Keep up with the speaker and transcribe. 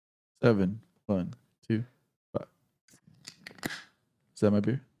7. 1, 2, 5. Is that my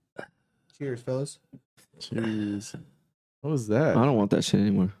beer? Cheers, fellas. Cheers. What was that? I don't want that shit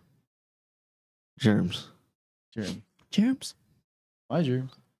anymore. Germs. Germs. My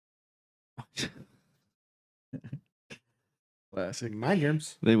germs. Classic. My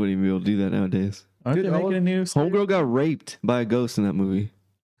germs. They wouldn't even be able to do that nowadays. Aren't Dude, they making a new Homegirl got raped by a ghost in that movie.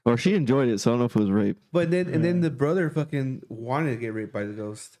 Or she enjoyed it, so I don't know if it was rape. But then and then the brother fucking wanted to get raped by the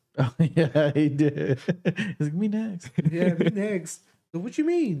ghost. Oh, yeah, he did. He's like, me next. Yeah, me next. So what you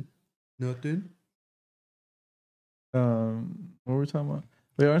mean? Nothing. What were we talking about?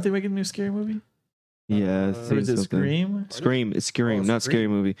 Wait, aren't they making a new scary movie? Yeah. Or it's Or saying is it something. Scream? Scream. It's Scream, Oh, not Scary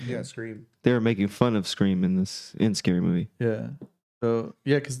Scream. Movie. Yeah, Scream. They were making fun of Scream in Scary Movie. Yeah. So,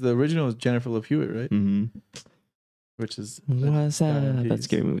 yeah, because the original was Jennifer Love Hewitt, right? Mm-hmm. Which is... What's that? Piece. That's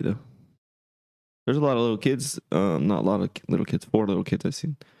Scary Movie, though. There's a lot of little kids. Not a lot of little kids. 4 little kids I've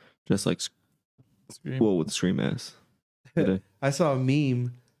seen. Just like, Scream. well, with Scream ass. Today. I saw a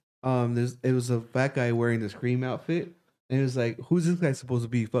meme. It was a fat guy wearing the Scream outfit, and it was like, "Who's this guy supposed to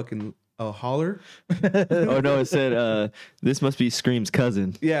be? Fucking a Holler?" Oh, no, it said, this must be Scream's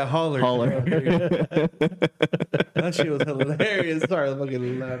cousin. Yeah, Holler. Holler. That shit was hilarious. Sorry, I'm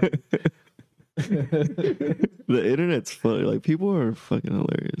fucking laughing. The internet's funny. Like, people are fucking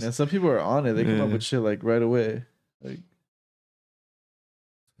hilarious. And some people are on it. They come up Yeah. with shit like right away. Like,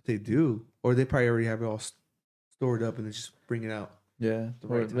 They do, or they probably already have it all stored up and they just bring it out. yeah. The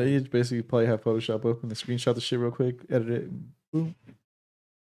Or right time. they basically probably have Photoshop open, they screenshot the shit real quick, edit it. And boom.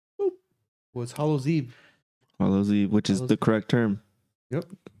 Well, it's Hallow's Eve. Hallows Eve, which is Hallows the Eve. correct term, Yep.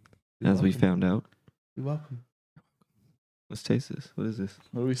 as we welcome. found out. You're welcome. Let's taste this. What is this?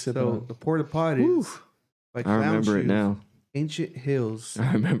 What are we sipping So on? the porta pot Woo. is by I Clown remember it Shoes, now. Ancient Hills.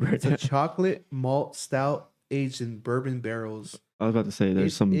 I remember it. It's a chocolate malt stout aged in bourbon barrels. I was about to say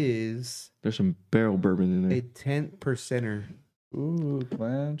there's Is some barrel bourbon in there. a 10%er. Ooh,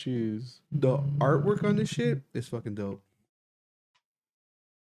 clown cheese. The artwork on this shit is fucking dope.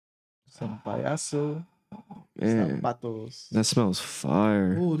 Some payaso. Man, Zapatos. that smells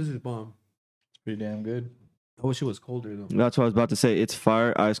fire. Oh, this is bomb. It's pretty damn good. I wish it was colder though. That's what I was about to say. It's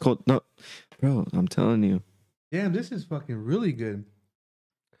fire, ice cold. No, bro, I'm telling you. Damn, this is fucking really good.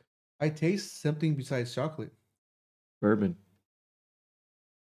 I taste something besides chocolate. Bourbon.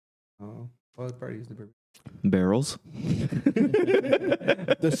 Oh, well, it's probably using the bourbon. Barrels.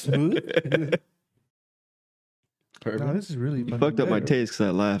 The smooth. Bourbon. No, this is really You fucking fucked up my good. taste because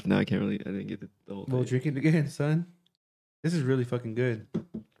I laughed. Now I didn't get the whole Well, thing. drink it again, son. This is really fucking good.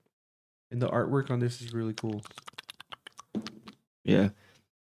 And the artwork on this is really cool. Yeah.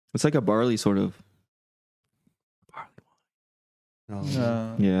 It's like a barley sort of. No,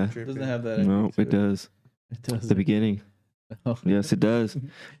 No. Yeah. It doesn't have that. No, ending to it does. It At the doesn't. beginning. Oh. Yes, it does.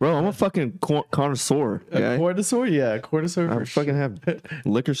 Bro, I'm a fucking connoisseur. A Guy. Cordosaur? Yeah, a Cordosaur. I for fucking have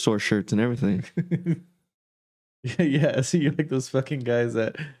liquor store shirts and everything. Yeah, so you're like those fucking guys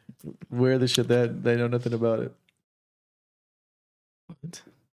that wear the shit that they know nothing about it. What?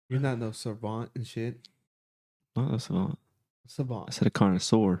 You're not no savant and shit. Oh, that's all. I Savant. said a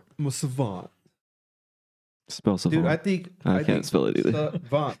connoisseur. I'm a savant. Spell savant. Dude, I think I think can't spell it either.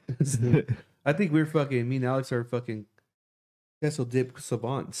 Savant. I think we're fucking. Me and Alex are fucking queso dip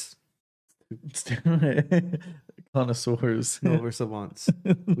savants. Connoisseurs. No, we're savants.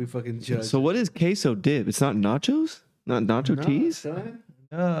 We fucking judge. So what is queso dip? It's not nachos? Not nacho No, cheese? son.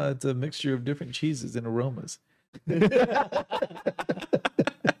 No, it's a mixture of different cheeses and aromas.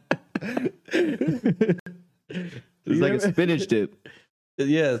 It's like a spinach dip.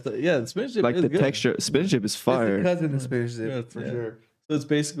 Yeah, the spinach dip Like is the good. texture. Spinach dip is It's the fire. cousin of spinach dip Yeah, for yeah. sure. So it's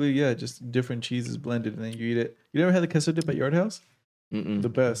basically, just different cheeses blended and then you eat it. You never had the queso dip at Yard House? Mm-mm. The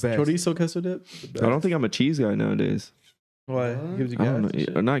best. Best. Chorizo queso dip? The I don't best. think I'm a cheese guy nowadays. Why? What? It gives you I gas. don't know. and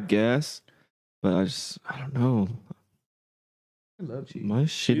shit. Not gas, but I don't know. I love cheese. My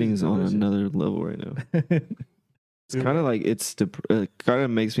shitting's is on delicious. another level right now. It's kind of like it kind of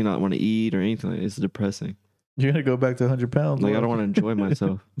makes me not want to eat or anything. Like, it's depressing. You're gonna go back to 100 pounds. Like I don't want to enjoy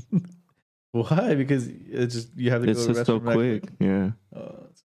myself. Why? Because it's just you have to It's go to the just so restroom back quick. Yeah. Oh,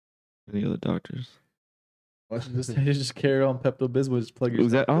 Any other doctors? why should you just carry on Pepto Bismol? Just plug Was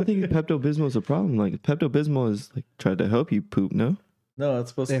yourself. that? I don't think Pepto Bismol is a problem. Like Pepto Bismol is like tried to help you poop. No. No, it's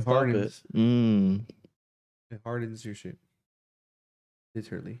supposed It to stop hardens. it. It hardens your shit.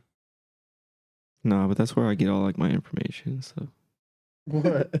 Literally. No, but that's where I get all like my information. So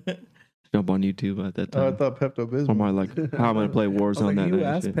What? jump on YouTube at that Oh, I time. thought Pepto Or Bismol. more like how I'm gonna play I was Warzone like, that you night.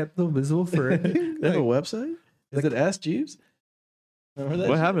 and asked shit. Pepto Bismol for it. They have a website? Is it Ask Jeeves? Remember that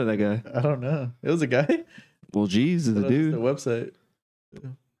What shit? happened to that guy? I don't know. It was a guy. Well, Jeeves is But a it's just dude. a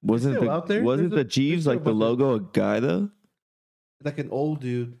website. Wasn't still out there. wasn't There's the Jeeves still like the a bunch of- logo a guy though? Like an old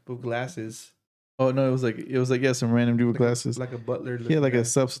dude with glasses. Oh no, it was like yeah, some random dude with Like glasses. like a butler. He had like guy. a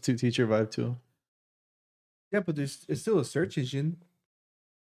substitute teacher vibe to him. Yeah, but it's still a search engine.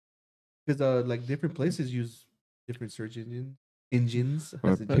 Because like different places use different search engines. Or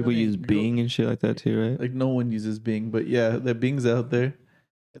as a- people I mean, use Bing and shit like that too, right? Like no one uses Bing, but yeah, that Bing's out there.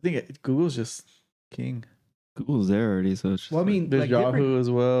 I think Google's just king. Google's there already, so it's just Well, I mean, There's like Yahoo as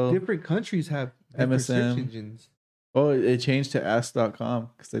well. different countries have different search MSM. engines. Oh, it changed to ask.com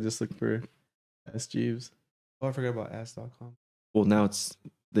because they just look for Ask Jeeves. Oh, I forgot about ask.com. well, now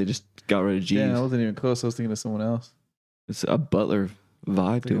they just got rid of Jeeves. Yeah, I wasn't even close. I was thinking of someone else. It's a Butler vibe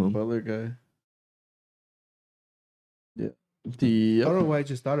Like to a him. Butler guy. Yeah. I don't know why I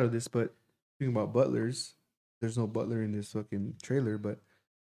just thought of this, but speaking about butlers, there's no butler in this fucking trailer, but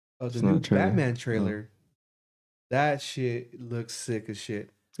the It's new not a trailer. Batman trailer, that shit looks sick as shit.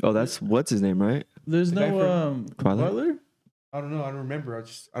 Oh, that's what's his name, right? There's The guy no Twilight? Butler. I don't know. I don't remember.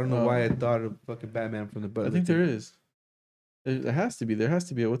 I don't know why I thought of fucking Batman from the butler. I think thing. there is. There has to be. There has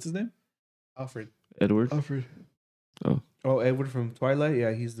to be. What's his name? Alfred. Edward. Alfred. Oh, Edward from Twilight.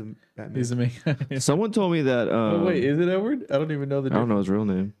 Yeah, he's the Batman. He's the main guy. Someone told me that. Oh wait, is it Edward? I don't even know the. I don't know his real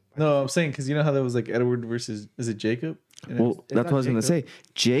name. No, I'm saying because you know how there was like Edward versus is it Jacob? And Well, it's that's not what I was gonna say.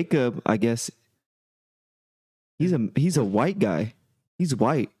 Jacob, I guess. He's a white guy. He's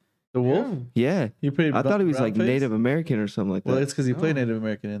white. the wolf. Yeah, He played. I thought he was like brown face? Native American or something like that. Well, it's because he played Oh. Native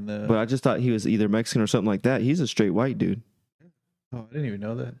American in the. but I just thought he was either Mexican or something like that. He's a straight white dude. oh, I didn't even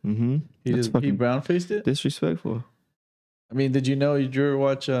know that. Mm-hmm. He That's he fucking brown faced it. disrespectful. I mean, did you know? Did you ever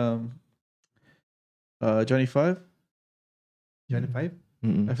watch Johnny Five? Johnny Five.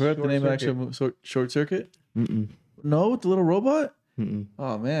 Mm-mm. I forgot the Short name of the Circuit. actual Short Circuit. Mm-mm. No, with the little robot. Mm-mm.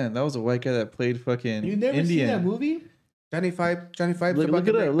 Oh man, that was a white guy that played fucking You never Indian. seen that movie? Johnny Five. Johnny Five. Look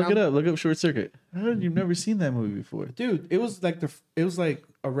it up. Look it up. Look up Short Circuit. How did you've never seen that movie before? Dude, it was like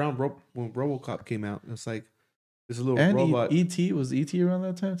around when RoboCop came out. It's like there's a little And robot. E.T. was E.T. around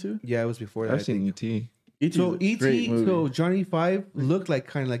that time too. Yeah, it was before that. I've I seen think. ET. E.T. So is a great E.T. movie. So Johnny Five looked like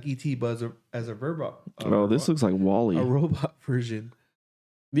kind of like E.T. but as a robot. Oh, this looks like Wally. a robot version.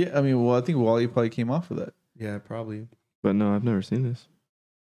 Yeah, I mean, well, I think Wally probably came off of that. Yeah, probably. But no, I've never seen this.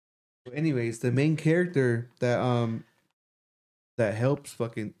 Anyways, the main character that helps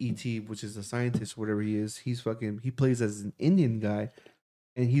fucking E.T., which is a scientist, whatever he is, he plays as an Indian guy,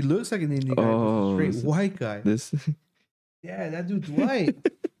 and he looks like an Indian guy, Oh, but a this straight is- white guy. This Yeah, that dude's white.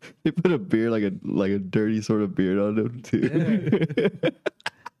 they put a beard like a dirty sort of beard on him too.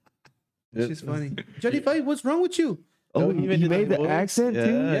 It's just funny. Johnny Five, what's wrong with you? Oh, No, he he even did made the the voice? accent too.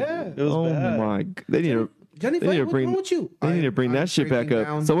 Yeah. It was Oh bad. my! They need to Johnny They Five, need to what's bring- wrong with you? they need to bring I'm that shit back breaking up.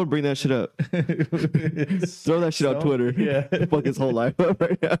 down- Someone bring that shit up. Throw that shit on Twitter. Yeah. Fuck his whole life up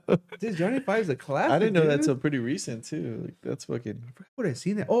right now. Dude, Johnny Five's a classic. I didn't know dude. that's so pretty recent too. Like that's fucking. What I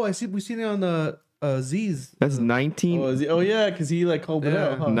seen that? Oh, we seen it on the Z's. That's 19, Oh, is he, oh yeah, because he like called it Yeah.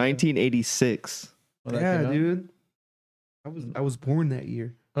 out. Huh? 1986. When that Yeah, came out? dude. I was born that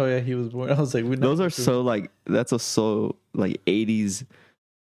year. Oh yeah, he was born. I was like, Those are so like that's a so like 80s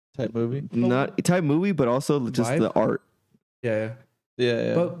type movie. not type movie, but also just Vibe? the art. Yeah. Yeah,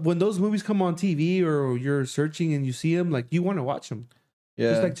 yeah. But when those movies come on TV or you're searching and you see them, like you want to watch them. yeah,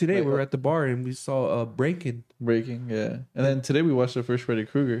 Just like today, we were at the bar and we saw Breaking. Breaking. Yeah, and then today we watched the first Freddy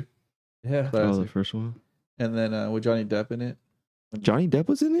Krueger Yeah. Oh, the classic, first one. and then with Johnny Depp in it. Johnny Depp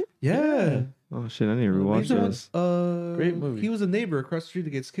was in it. Yeah. Oh shit! I need to He's rewatch the one- this. Great movie. He was a neighbor across the street that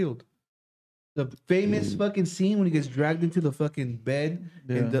gets killed. The famous fucking scene when he gets dragged into the fucking bed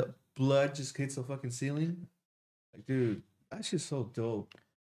Yeah. and the blood just hits the fucking ceiling. Like, dude, that shit's so dope.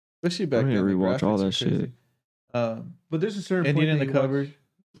 Especially back I need then. to the rewatch all graphics were that shit. crazy. But there's a certain Indian in point the that you watch cupboard.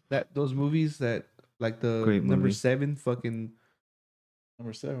 that those movies that like the Great number movie. 7 fucking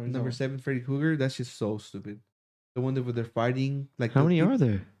Number 7. number 7 Freddy Krueger. That's just so stupid. The one that where they're fighting. Like How many are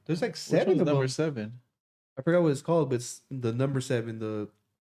there? There's like Which 7 one's of number them. 7? I forgot what it's called, but it's the number 7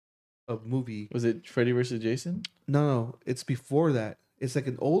 of movie. Was it Freddy versus Jason? No, it's before that. It's like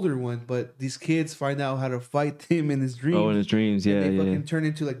an older one, but these kids find out how to fight him in his dreams. Oh, in his dreams. and Yeah, they yeah. fucking turn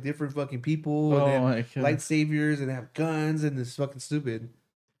into like different fucking people. Oh and they my have god! lightsabers and they have guns and it's fucking stupid.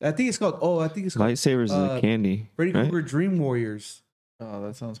 I think it's called. Lightsabers is a candy. Freddy right? Krueger Dream Warriors. Oh,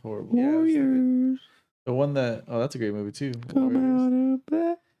 that sounds horrible. Yeah, Warriors, The one that that's a great movie too. come Warriors. out of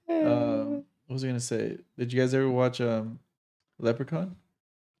bed. What was I gonna say? Did you guys ever watch Leprechaun?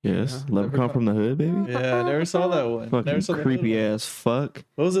 Yes, Yeah. Leprechaun from the Hood, baby. Yeah, I never saw that one. Never Fucking saw the creepy Hood one. ass fuck.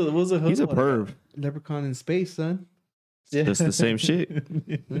 What was it? What was the Hood He's a one? perv. Leprechaun in space, son. Yeah. That's the same shit.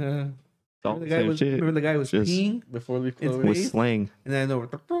 Yeah. all Remember the the guy same was shit. remember the guy was Just- peeing, Before we It's close. way- With slang. and then over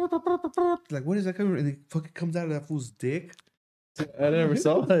like what is that coming? And it fucking comes out of that fool's dick. I never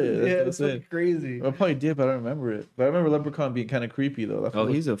saw it. That's Yeah, what I'm it's saying. fucking crazy. I probably did, but I don't remember it. But I remember Leprechaun being kind of creepy though. That Oh,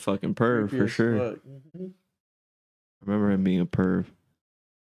 fool he's a fucking perv creepy for as sure. fuck. Mhm. I remember him being a perv.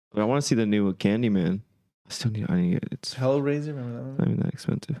 But I want to see the new Candyman. I need it. It's Hellraiser, remember that not one? even that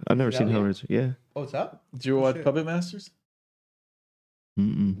expensive. I've never it seen out yet? Hellraiser. Yeah. Oh, it's up. Did you ever Oh, watch shit. Puppet Masters?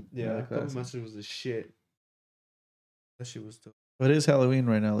 Mm-mm. Yeah, Yeah, like Puppet that. Master was the shit. That shit was dope. But it is Halloween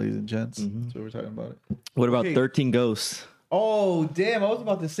right now, ladies and gents. Mhm. That's what we're talking about. It. What about Okay. 13 Ghosts? Oh damn! I was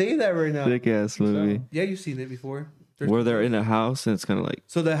about to say that right now. Sick ass movie. So- Yeah, you've seen it before. Where they're in a house and it's kind of like,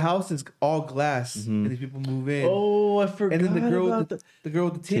 So the house is all glass, Mhm. and these people move in. Oh, I forgot. and then the girl, about with that. the girl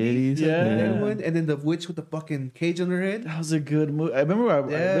with the titties, Titties, yeah. that one, and then the witch with the fucking cage on her head. That was a good movie. I remember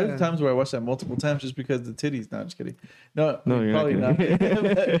Yeah. there's times where I watched that multiple times just because the titties. No, I'm just kidding. No, No, you're not probably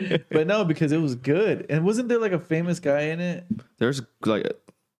kidding. not. but no, because it was good. And wasn't there like a famous guy in it? there's like,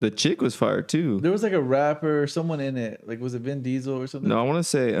 the chick was fired too. There was like a rapper, someone in it. Like, was it Vin Diesel or something? No, I want to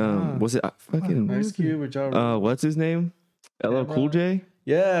say, Ah. was it fucking, Ice Cube or Ja Rule? what's his name? LL Cool J?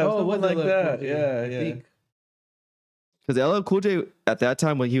 Yeah, Oh, something was like it that. LL? Yeah, I yeah. think. Because LL Cool J at that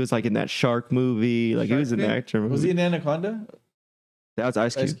time when he was like in that Shark movie, like he was an Shark Fin? actor. Was he in Anaconda? That was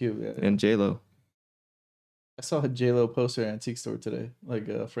Ice Cube, Ice Cube, yeah. and J Lo. I saw a J-Lo poster at Antique Store today. Like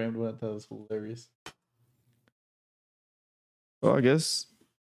a framed one. I thought it was hilarious. Oh, I guess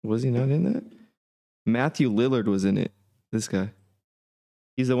was he not in that? Matthew Lillard was in it. This guy,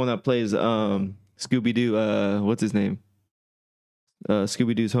 he's the one that plays Scooby Doo. What's his name?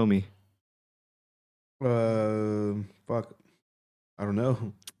 Scooby Doo's homie. Fuck. I don't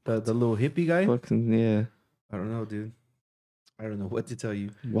know. The little hippie guy. Fucking yeah. I don't know, dude. I don't know what to tell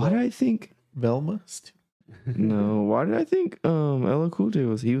you. Why did I think? Velma? No. Why did I think LL Cool J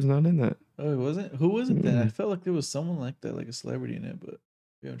was not in that? Oh, it wasn't? Who was it then? I Mm. felt like there was someone like that, like a celebrity in it, but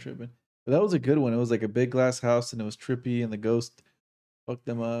maybe I'm tripping. But that was a good one. It was like a big glass house and it was trippy and the ghost fucked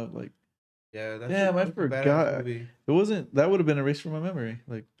them up. Like, Yeah, that's Damn, I a badass forgot. movie. it wasn't, that would have been erased from my memory.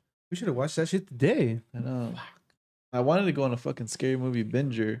 Like, We should have watched that shit today. I know. I wanted to go on a fucking scary movie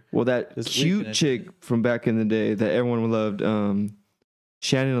binger. Well, that This cute weekend. chick from back in the day that everyone loved,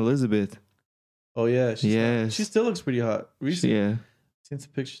 Shannon Elizabeth. Oh, yeah. Yes. She still looks pretty hot. Recently, Yeah. seen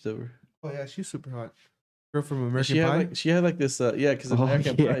some pictures of her. Oh yeah, she's super hot. Girl from American She had, Pie. like, she had like this, yeah, because Oh,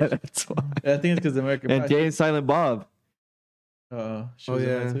 American yeah, Pie. that's why. I think it's because American And Pie. Jay and Silent Bob. She Oh, was in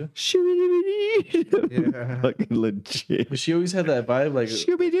yeah. that too. Shooby Yeah. Fucking legit. But she always had that vibe, like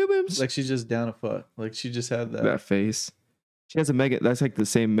Shooby like she's just down to fuck. Like she just had that. that face. She has a Megan. That's like the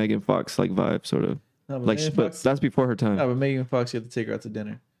same Megan Fox like vibe, sort of. No, but Like, Megan but Fox, that's before her time. no, but Megan Fox, you have to take her out to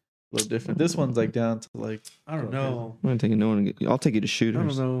dinner. A little different. This one's like down to like. I don't know. I'm not taking no one. I'll take you to I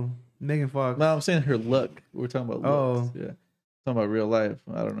Shooters. don't know. Megan Fox. No, I'm saying her look. We're talking about looks. Oh. Yeah. Talking about real life.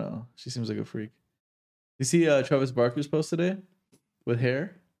 I don't know. She seems like a freak. You see Travis Barker's post today with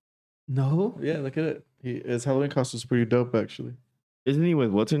hair? No. Yeah, look at it. His Halloween costume's pretty dope, actually. Isn't he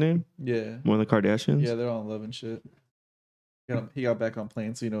with what's her name? Yeah. One of the Kardashians. Yeah, they're all in love and shit. He got back on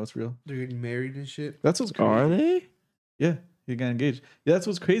plane, so you know it's real. They're getting married and shit. That's what's crazy. Are they? Yeah, he got engaged. Yeah, that's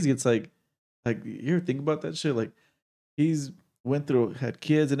what's crazy. It's like you ever think about that shit? Like he's had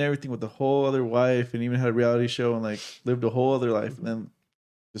kids and everything with a whole other wife, and even had a reality show and like lived a whole other life, and then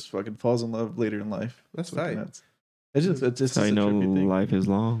just fucking falls in love later in life. That's fucking tight. nuts. It's just That's how a you know trippy thing. life is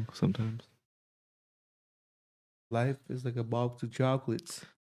long sometimes. Life is like a box of chocolates.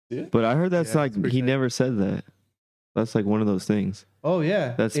 But I heard that's Yeah, like it's pretty he tight. never said that. That's like one of those things. Oh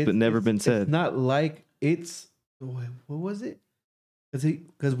yeah, That's never been said. It's not like it's. Wait, what was it?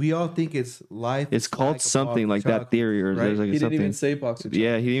 Because we all think it's life. It's is called like a something box like of that chocolates, theory, or right? there's like He didn't something. even say boxer.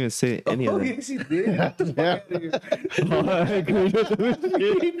 Yeah, he didn't even say any Oh of that. yes, he did.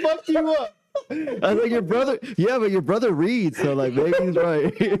 He fucked you up. I was like, your brother. Yeah, but your brother reads, so like maybe he's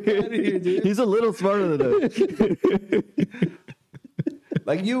right. here, dude. He's a little smarter than us.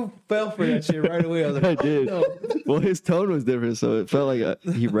 Like you fell for that shit right away. I was like, I did. No. Well, his tone was different, so it felt like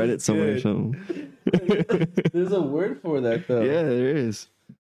he read it somewhere or Good. something. There's a word for that though. Yeah, there is.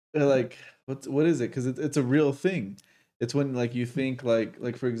 Like what is it? Because it's a real thing. It's when like you think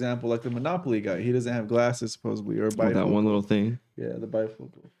like for example like the Monopoly guy. He doesn't have glasses supposedly or Oh, bifocal. that one little thing. Yeah, the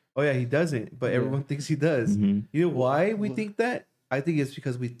bifocal. Oh yeah, he doesn't, but Yeah. everyone thinks he does. Mhm. You know why we think that? I think it's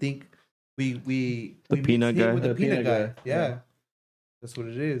because we think we The mix peanut him guy? with the The peanut peanut guy. guy. Yeah. Yeah. That's what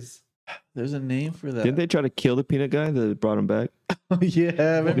it is. There's a name for that. Didn't they try to kill the peanut guy that brought him back? yeah,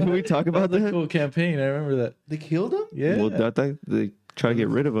 I remember Didn't we talk about that was a that? cool campaign. I remember that. They killed him. Yeah. Well, they try to get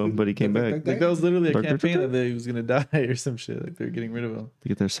rid of him, but he came back Like that was literally a Dark campaign Turtle? that he was gonna die or some shit. Like they're getting rid of him. to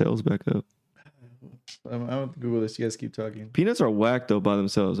get their sales back up. I'm gonna Google this. You guys keep talking. Peanuts are whack though by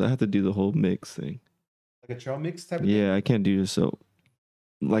themselves. I have to do the whole mix thing. Like a trail mix type of Yeah, I can't do just so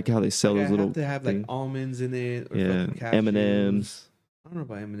like how they sell thing. those I little have to have like things. almonds in it. Or Yeah, fucking cashews. M&Ms. I don't know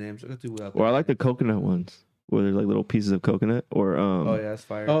about M&Ms. I got to do without Or I that. like the coconut ones where they're like little pieces of coconut. Or Oh yeah, that's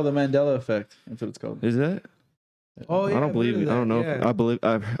fire. Oh, the Mandela effect. That's what it's called. is that? Oh, yeah, I don't I've believe heard it. of I don't know. that, If, yeah. I believe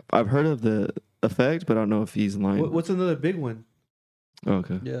I've heard of the effect, but I don't know if he's lying. What's another big one? Oh,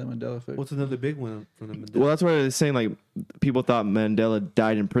 okay. Yeah, the Mandela effect. What's another big one from the Mandela? Well, that's why they're saying like people thought Mandela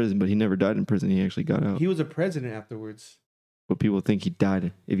died in prison, but he never died in prison. He actually got out. He was a president afterwards. But people think he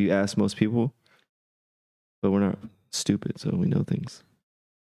died. If you ask most people, but we're not stupid, so we know things.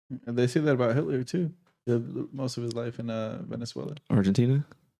 And they say that about Hitler too. He lived most of his life in Venezuela. Argentina.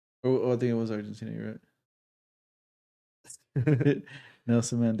 Oh, I think it was Argentina. You're right.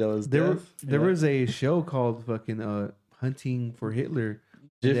 Nelson Mandela's There death. there Yeah. was a show called fucking Hunting for Hitler.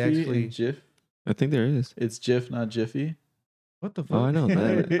 They Jiffy actually- and Jif. I think there is. It's Jif, not Jiffy. What the fuck? Oh, I know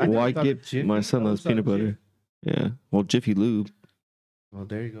that. I never Why thought get Jiffy. my son I loves always peanut thought butter? Yeah. Well, Jiffy Lube. Oh,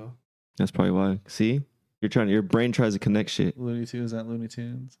 there you go. That's probably why. See, your brain tries to connect shit. Looney Tunes, not Looney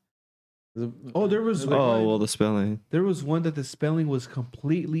Tunes. Oh, there was- There's Oh well, the spelling. There was one that the spelling was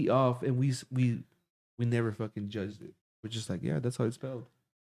completely off, and we never fucking judged it. We're just like, yeah, that's how it's spelled.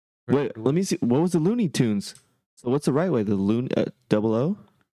 Wait, let me see. What was the Looney Tunes? So what's the right way? The Loon double O.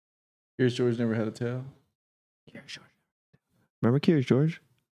 Here's George never had a tail. Curious George. Remember Curious George?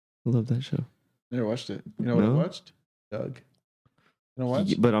 I love that show. Never watched it. You know what No? I watched? Doug. You know what?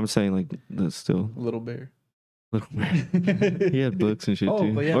 But I'm saying like that's still. Little Bear. He had books and shit Oh,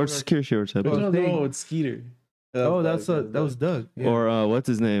 too. but yeah, Or we're- Curious George had Well, books. No, thing- no, it's Skeeter. Oh, that Doug. was Doug. Yeah. Or what's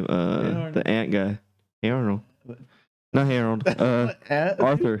his name? Arnold. The ant guy. Hey Arnold. Not Harold.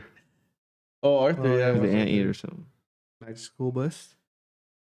 Arthur. Oh, Arthur. Oh, yeah, yeah, The Arthur. anteater or something. Night school bus.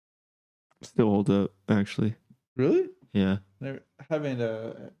 Still holds up, actually. Really? Yeah. Never. I haven't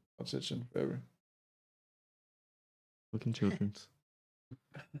watched that shit in forever. Looking children's.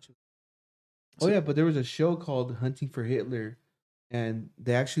 Oh yeah, but there was a show called Hunting for Hitler, and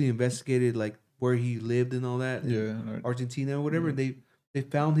they actually investigated like where he lived and all that, in Yeah. Argentina or whatever. And they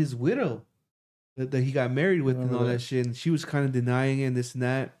found his widow that he got married with and Remember all that. that shit, and she was kind of denying it and this and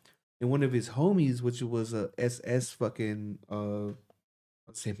that. And one of his homies, which was a SS fucking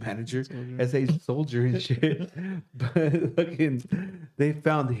let's say manager, SS soldier and shit, but fucking they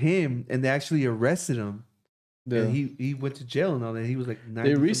found him and they actually arrested him. Yeah. And he went to jail and all that. He was like 90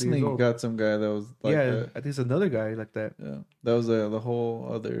 They something recently years old. got some guy that was like yeah, that. I think it's another guy like that. Yeah. That was the whole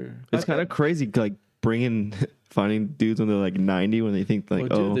other. It's kind of crazy, like bringing, finding dudes when they're like 90 when they think like,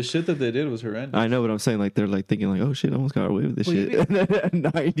 Dude, oh, the shit that they did was horrendous. I know what I'm saying. Like they're like thinking like, oh shit, I almost got away with this Well, you shit. And then at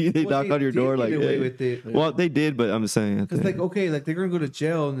 90, they Well, knock on your did door get like, away hey. with it. Well, they did, but I'm saying at Because the like end, okay, like they're gonna go to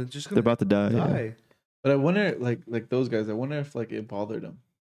jail and they're just they're gonna about to die. Yeah. die. But I wonder, like those guys. I wonder if like it bothered him.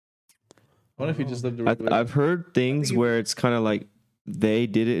 I wonder if he just lived a regular. I've heard things think it- where it's kind of like they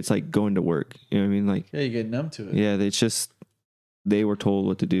did it. It's like going to work. You know what I mean? Like, Yeah, you get numb to it. yeah, it's just they were told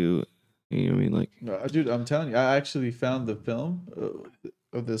what to do. You know what I mean? Like, No, dude, I'm telling you, I actually found the film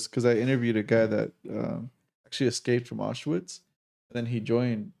of this because I interviewed a guy that actually escaped from Auschwitz, and then he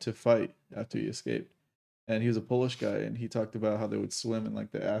joined to fight after he escaped. And he was a Polish guy, and he talked about how they would swim in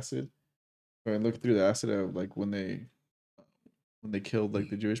like the acid, or look through the acid of like when they killed like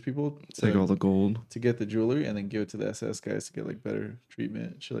the Jewish people it's like all the gold. to get the jewelry, and then give it to the SS guys to get like better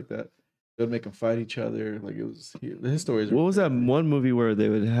treatment, and shit like that. They would make them fight each other. Like it was his stories. are What was that crazy. one movie where they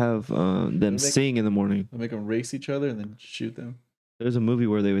would have them make- sing in the morning? They make them race each other and then shoot them. There's a movie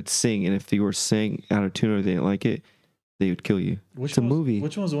where they would sing, and if you were singing out of tune or they didn't like it, they would kill you. Which It's a one was- movie.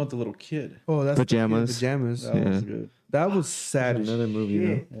 Which one was the one with the little kid? Oh, that's Pajamas. Pajamas. That Yeah. was good. That was sad. That's as another movie,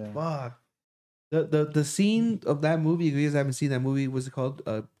 shit. Yeah. Fuck. The scene of that movie. If you guys haven't seen that movie, what's it called?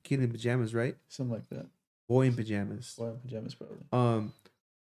 Kid in Pajamas, right? Something like that. Boy in Pajamas. Boy in pajamas, probably.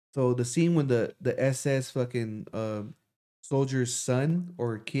 So the scene when the SS fucking soldier's son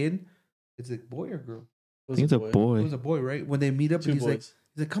or kid, it's a boy or girl? I think it's a It boy. was a boy, right? When they meet up, Two and boys.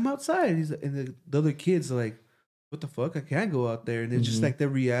 he's like, come outside. He's like, and the other kids are like, what the fuck? I can't go out there. And it's just Mhm. like the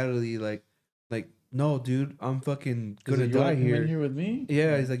reality, like, no, dude, I'm fucking He's gonna like, "You wanna die come in here. here with me?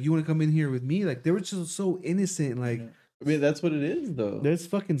 Yeah, he's like, you want to come in here with me? Like, they were just so innocent. Like, Yeah. I mean, that's what it is, though. that's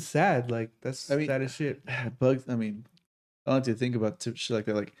fucking sad. Like, that's I mean- sad as shit. Bugs. I mean, I like to think about shit like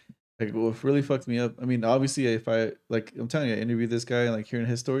that. Like what really fucked me up. I mean, obviously, if I like, I'm telling you, I interviewed this guy and like hearing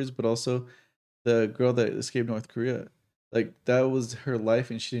his stories, but also the girl that escaped North Korea. like that was her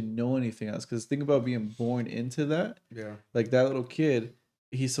life, and she didn't know anything else. Because think about being born into that. Yeah. Like that little kid,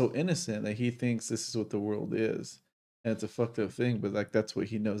 he's so innocent that he thinks this is what the world is, and it's a fucked up thing. But like that's what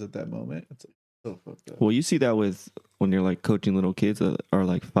he knows at that moment. It's like so fucked up. Well, you see that with when you're like coaching little kids that are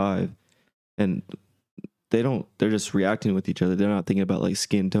like 5, and they're just reacting with each other. They're not thinking about like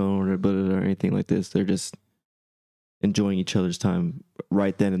skin tone or anything like this. They're just enjoying each other's time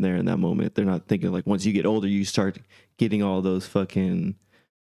right then and there in that moment. They're not thinking like once you get older, you start getting all those fucking,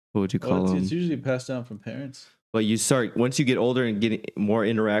 what would you call them? It's usually passed down from parents. But you start, once you get older and getting more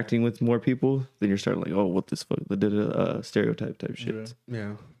interacting with more people, then you're starting like, oh, what this fuck, stereotype type shit.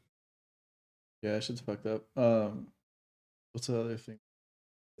 Yeah. Yeah, that shit's fucked up. What's the other thing?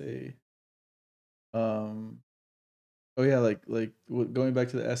 Say, oh yeah, like going back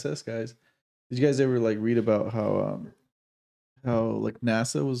to the SS guys. Did you guys ever like read about how like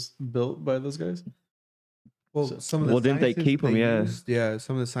NASA was built by those guys? Well, So- some of the Well, didn't they scientists keep 'em? Yeah. used- yeah,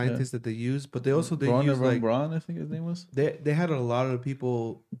 some of the scientists that they used, but they also Braun used like Braun, I think his name was. they had a lot of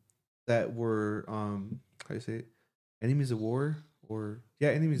people that were how do you say it? Enemies of war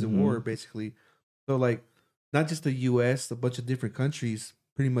enemies of Mhm. war basically. So like not just the US, a bunch of different countries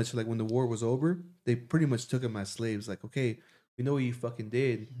pretty much like when the war was over, they pretty much took them as slaves like, okay, we know what you fucking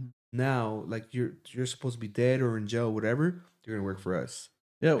did. Mhm. Now like you're supposed to be dead or in jail, whatever. You're going to work for us.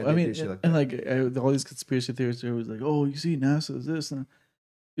 Yeah, And I they mean, did shit and like like all these conspiracy theories, there was like, oh, you see, NASA is this, and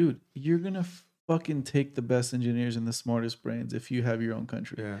dude, you're gonna fucking take the best engineers and the smartest brains if you have your own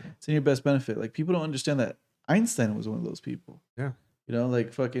country. Yeah. It's in your best benefit. Like people don't understand that Einstein was one of those people. Yeah. You know,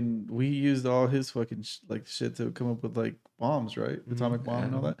 like fucking, we used all his fucking like shit to come up with like bombs, right? Mhm. Atomic bomb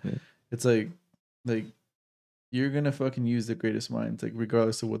and all that. Yeah. It's like you're gonna fucking use the greatest minds, like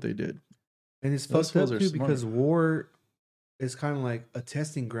regardless of what they did. And it's Those fucked up fools are too smart. because war is kind of like a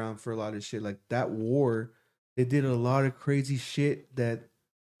testing ground for a lot of shit. Like that war, they did a lot of crazy shit that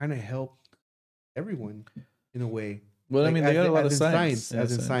kind of helped everyone in a way. Well, I Like, mean, they as got a in- lot of as in science.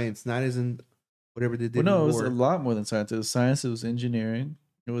 as in science, not as in whatever they did. Well, no, it in was war. a lot more than science. It was science. It was engineering.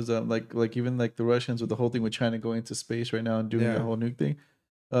 It was like even like the Russians with the whole thing with China going into space right now and doing Yeah. the whole nuke thing.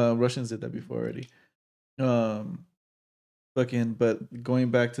 Russians did that before already. Fucking, but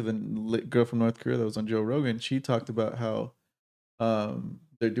going back to the girl from North Korea that was on Joe Rogan, she talked about how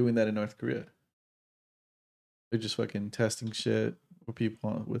they're doing that in North Korea. They're just fucking testing shit with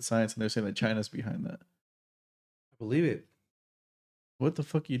people with science, and they're saying that China's behind that. I believe it. What the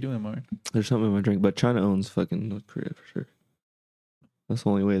fuck are you doing, Mark? There's something in my drink, but China owns fucking North Korea for sure. That's the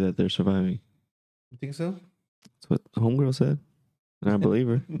only way that they're surviving. You think so? That's what Homegirl said. And I believe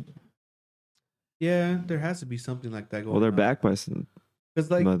her. Yeah, there has to be something like that going. Well, they're on. backed by some. Because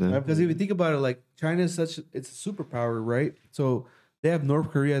like, by them. because if you think about it, like China is it's a superpower, right? So they have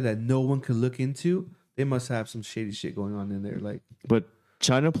North Korea that no one can look into. They must have some shady shit going on in there. Like, But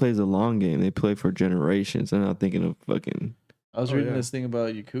China plays a long game. They play for generations. They're not thinking of fucking. I was Oh, reading yeah. this thing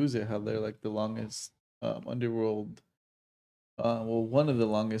about Yakuza, how they're like the longest underworld. Well, one of the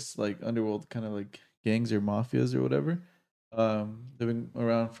longest like underworld kind of like gangs or mafias or whatever. They've been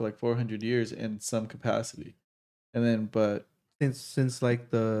around for like 400 years in some capacity, and then but since like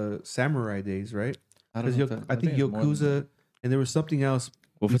the samurai days, right? I don't Because know. I think it's more than Yakuza, that. and there was something else.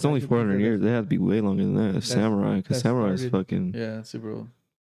 Well, if it's only Besides 400 Yakuza, years, they have to be way longer than that. Samurai, because that samurai is started- fucking Yeah, it's super old.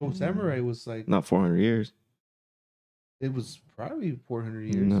 Oh, samurai was like not 400 years. it was probably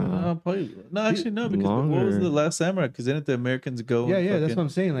 400 years. No. Probably no. Actually, no, because what was Longer. the last samurai? Because didn't the Americans go? Yeah, and yeah, that's fucking- what I'm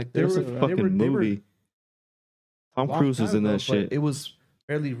saying. Like they There's were a fucking they were movie. Tom long Cruise was time in ago, that but shit. It was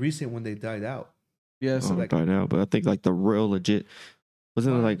fairly recent when they died out. Yeah, so Oh, like, died out, but I think like the real legit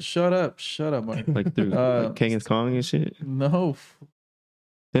wasn't it like shut up, Mark. like through like King of Kong and shit. No,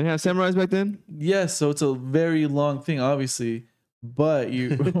 Didn't have samurais back then. yes. So it's a very long thing, obviously, but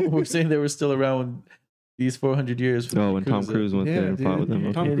you we're saying they were still around when these 400 years. for Oh, when Tom Yakuza. Cruise went there and fought with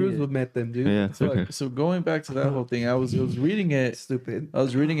them. Tom Okay. Cruise Idiot. would met them, dude. Yeah, So, okay. so going back to that whole thing, I was reading it. Stupid. I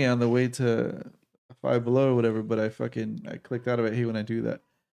was reading it on the way to Five Below or whatever, but I clicked out of it. Hey, when I do that.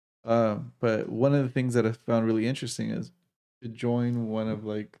 But one of the things that I found really interesting is to join one of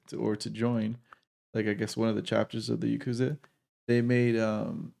to join, like I guess one of the chapters of the Yakuza. They made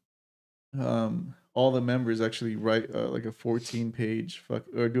all the members actually write like a 14-page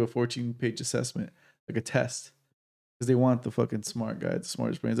do a 14-page assessment, like a test, because they want the fucking smart guys, the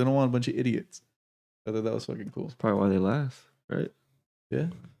smartest brains. They don't want a bunch of idiots. I thought that was fucking cool. Probably why they last, right? Yeah.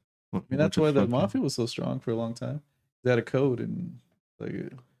 I mean, that's why the mafia was so strong for a long time. They had a code and like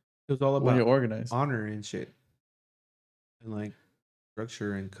It was all when you're about organized. honor and shit, and like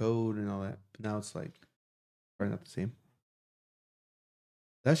structure and code and all that. But now it's like probably not the same.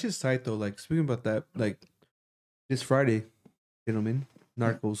 That shit's tight though. Like speaking about that, like This Friday, gentlemen,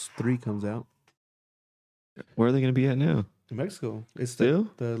 Narcos 3 comes out Where are they going to be at now? in Mexico. It's Still?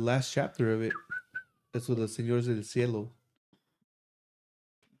 the last chapter of it. That's with the Señores del Cielo.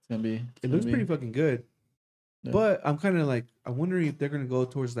 It's gonna be. It looks pretty fucking good. Yeah. But I'm kind of like, I'm wondering if they're gonna go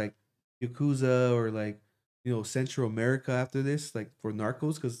towards like Yakuza or like, Central America after this, like for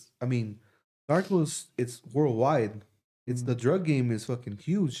Narcos, because I mean, Narcos, it's worldwide. It's the drug game is fucking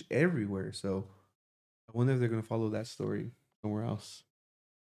huge everywhere. So I wonder if they're gonna follow that story somewhere else.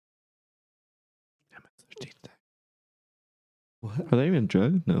 What? Are they even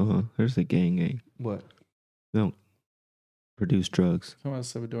drugs? No, huh? There's a gang. What? They don't produce drugs. Talking about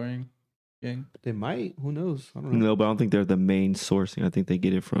Salvadorian gang. They might. Who knows? I don't know. No, but I don't think they're the main sourcing. I think they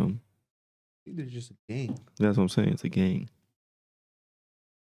get it from. I think they're just a gang. That's what I'm saying. It's a gang.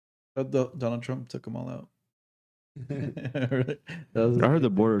 Donald Trump took them all out. Yeah, I heard the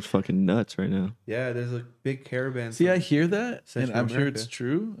border's fucking nuts right now. there's a big caravan. See, I from hear that, and Central I'm sure America. it's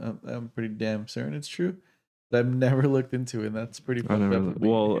true. I'm pretty damn certain it's true. But I've never looked into it, and that's pretty I fucked never. up. of me.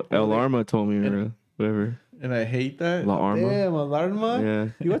 Well, El Arma told me or whatever. And I hate that. La Arma. Damn, alarma.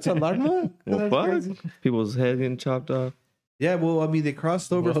 Yeah. You watch alarma? Well, That's fuck. crazy. People's head getting chopped off. Yeah, well, I mean, they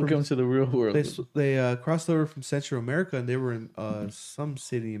crossed over. Welcome to the real world. They crossed over from Central America, and they were in some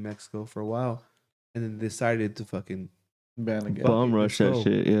city in Mexico for a while, and then decided to fucking Ban again. Bum rush that go.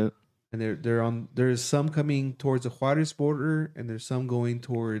 shit. Yeah. and there's some coming towards the Juarez border, and there's some going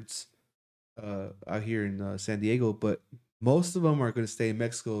towards out here in San Diego, but most of them are going to stay in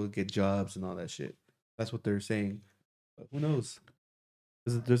Mexico and get jobs and all that shit. That's what they're saying. But who knows?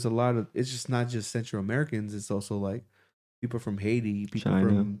 There's a lot of. It's just not just Central Americans. It's also like people from Haiti, people China.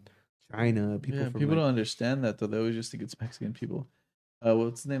 from China, people Yeah, from people like, don't understand that though. They always just think it's Mexican people.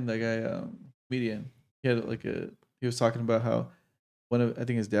 What's his name? That guy, comedian. He had he was talking about how I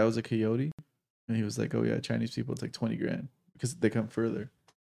think his dad was a coyote, and he was like, "Oh yeah, Chinese people, it's like 20 grand because they come further."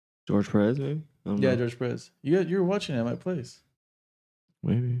 George Perez, maybe? I don't Yeah, know. George Perez. You're watching it at my place.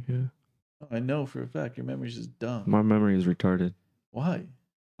 Maybe, yeah. I know for a fact your memory's just dumb. My memory is retarded. Why?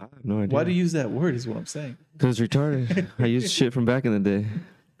 I have no idea. Why do you use that word? Is what I'm saying. Because it's retarded. I used shit from back in the day.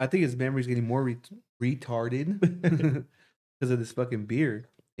 I think his memory's getting more retarded because of this fucking beer.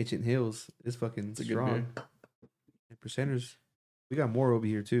 Ancient Hills is fucking It's a good strong. And percenters, we got more over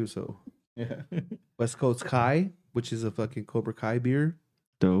here too. So Yeah. West Coast Kai, which is a fucking Cobra Kai beer,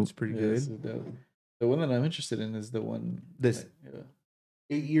 Dope. it's pretty Yeah, good. it's dope. The one that I'm interested in is the one. This Yeah.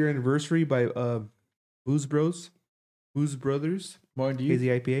 8-year anniversary by Booze Brothers, Martin, do Hazy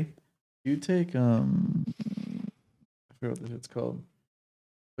IPA. you take I forgot what it's called.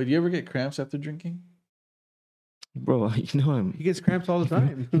 But do you ever get cramps after drinking? Bro, you know He gets cramps all the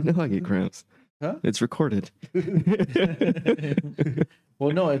time. You know I get cramps. Huh? It's recorded.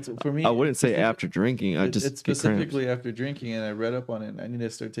 Well, no, it's for me. I wouldn't say it's- after drinking. I it's just get cramps. specifically after drinking, and I read up on it. And I need to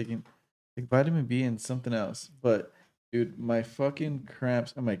start taking like vitamin B and something else. But dude, my fucking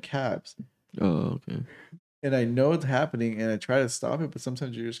cramps and my calves, Oh, okay. and I know it's happening, and I try to stop it, but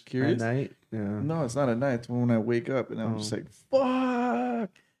sometimes you're just At curious. night. Yeah. No, it's not at night. It's when I wake up, and I'm just Oh. like, "Fuck!"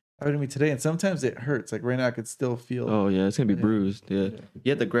 Happened to me today, and sometimes it hurts. Like right now, I could still feel. Oh, yeah. It's going to be Yeah. bruised. Yeah. You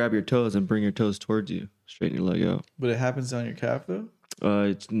have to grab your toes and bring your toes towards you. Straighten your leg out. But it happens on your calf though.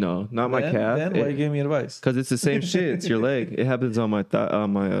 No, not my Then- calf. Then why you gave me advice? Because it's the same shit. It's your leg. It happens on my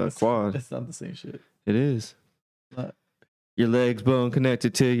quad. It's not the same shit. It is. Not- Your leg's bone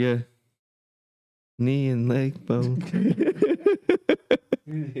connected to your knee and leg bone.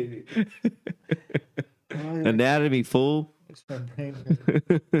 Anatomy, fool.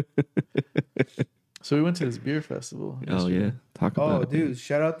 So we went to this beer festival. Oh, yesterday. yeah. Talk about Oh, it. dude!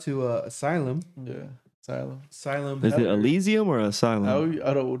 Shout out to Asylum. Yeah. Asylum. Asylum. Is it Elysium or Asylum?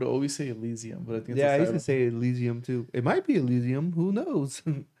 I would always say Elysium, but I think it's Yeah, I used Asylum. to say Elysium too. It might be Elysium. Who knows?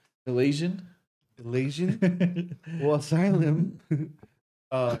 Elysian. Elysian. Well, Asylum.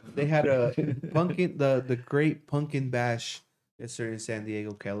 They had a pumpkin, the Great Pumpkin Bash yesterday in San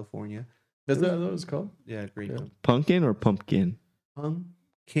Diego, California. Is that what it's called? Yeah, Great Yeah. Pumpkin or pumpkin?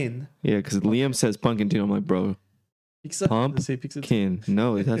 Pumpkin. Yeah, because Liam says pumpkin too. I'm like, bro, Pizza. Pump They say pizza.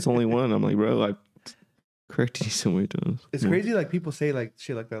 no, that's only one. I'm like, bro, I corrected you so many times. It's crazy. Like people say like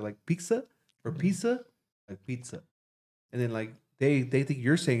shit like that, like pizza or pizza, like pizza, and then like they think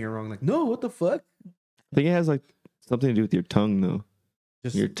you're saying it wrong. Like, no, what the fuck? I think it has like something to do with your tongue, though.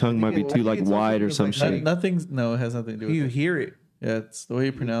 Just Your tongue might be too, like, wide or some shit. Nothing's. No, it has nothing to do with You it. hear it. Yeah, it's the way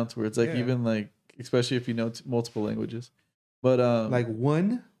you pronounce words. Like Yeah. even like, especially if you know multiple languages. But Like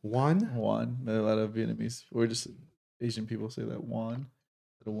one. Juan. A lot of Vietnamese or just Asian people say that Juan,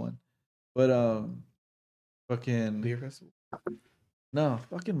 instead of one. But fucking Beer festival. No,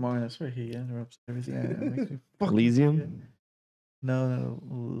 fucking Martin. That's right. He interrupts everything. Yeah, it makes me fucking Elysium? forget. No,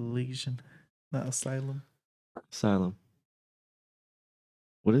 Legion, not Asylum. Asylum.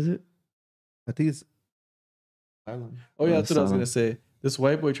 What is it? I think it's Island. Oh yeah, that's what I was Asylum. gonna say. This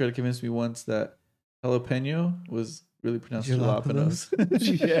white boy tried to convince me once that jalapeno was really pronounced jalapenos.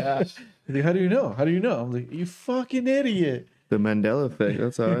 Yeah. He's like, how do you know? How do you know? I'm like, you fucking idiot. The Mandela effect.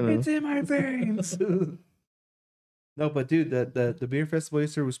 That's how I know. It's in my veins. No, but dude, the beer festival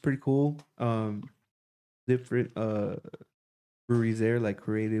yesterday was pretty cool. Different breweries there, like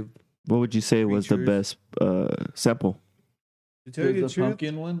Creative. What would you say was the Creatures. best sample? To tell you the The truth,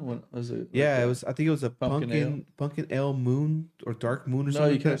 pumpkin one? What was it? yeah, Like it was. I think it was a Pumpkin pumpkin ale moon or dark moon or No, something.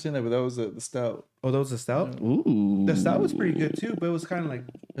 you like that. kept saying that, but that was the stout. Oh, that was a stout. Yeah. Ooh. The stout was pretty good too, but it was kind of like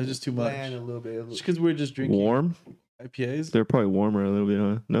It was just too much. bland a little bit. Just because we were just drinking Warm? IPAs. They're probably warmer a little bit,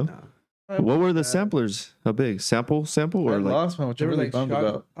 huh? No? Nah. What were the samplers? How big? Sample I or like? lost one, which They I'm were really like bummed shot-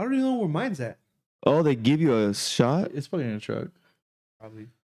 about. I don't even know where mine's at. Oh, they give you a shot? It's probably in a truck. Probably.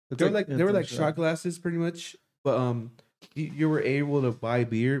 It's They were like it's they were in a like shot glasses, pretty much. But you were able to buy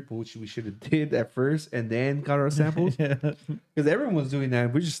beer, which we should have did at first, and then got our samples yeah, because everyone was doing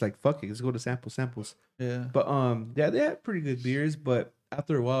that. We're just like, fuck it, let's go to samples. yeah. But yeah, they had pretty good beers. But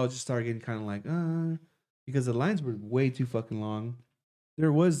after a while, it just started getting kind of like, because the lines were way too fucking long.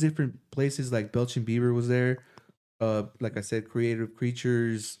 There was different places like Belching Beaver was there. Like I said, Creative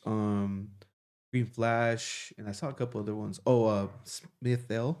Creatures, Green Flash, and I saw a couple other ones. Oh, Smith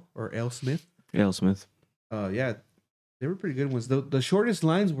L or L Smith. Ale Smith. Yeah, they were pretty good ones. The shortest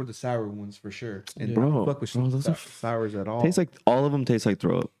lines were the sour ones for sure. And Yeah. I don't Bro, fuck with bro, those are sours at all. Tastes like all of them taste like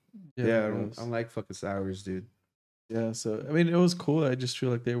throw up. yeah, I it don't, was. I don't like fucking sours, dude. Yeah, so I mean, it was cool. I just feel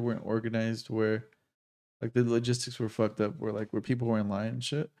like they weren't organized where, like, the logistics were fucked up. Where people were in line and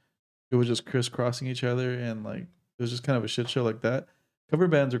shit. It was just crisscrossing each other, and like it was just kind of a shit show like that. Cover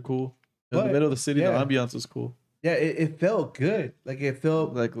bands are cool. In the But, middle of the city, yeah. the ambiance was cool. Yeah, it felt good. Like it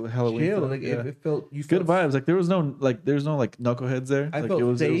felt Like Halloween, chill. felt- Like yeah. it felt you good felt, vibes. Like there's no knuckleheads there. I Like felt it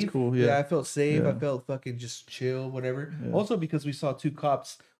was safe. cool. Yeah, Yeah, I felt safe. I Yeah. felt fucking just chill, whatever. Yeah. Also because we saw two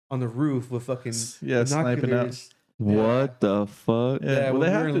cops on the roof with fucking Yeah, sniping out. binoculars. What the fuck? Yeah, Yeah, well, when they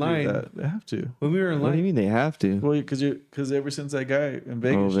we have were to in line- do that. They have to. When we were in What do you line, mean they have to? Well, because ever since that guy in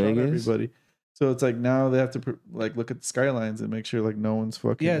Vegas Oh, shot Vegas? everybody, so it's like now they have to like look at the skylines and make sure like no one's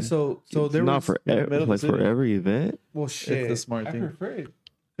fucking. yeah. So there Not was for in the middle of the like for city. every event. well shit. the smart I thing. prefer it.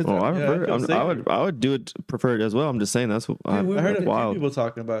 Oh, I Yeah, I prefer. feel I would do it. Prefer it as well. I'm just saying that's what Dude, we I heard a few wild. people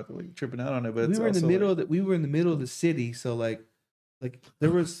talking about like tripping out on it, but we it's were in the also, middle like, of the, we were in the middle of the city, so like there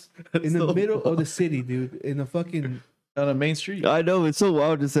was in the so middle of the city, dude, in the fucking on a main street. I know it's so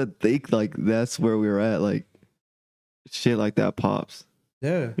wild to said think like that's where we were at. Like shit like that pops.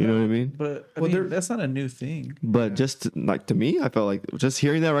 yeah. You know what I mean? But I Well, mean, there- that's not a new thing. But just like to me, I felt like just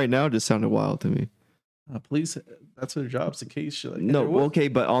hearing that right now just sounded wild to me. Police, that's their job's to case shit like that. No, there was- okay,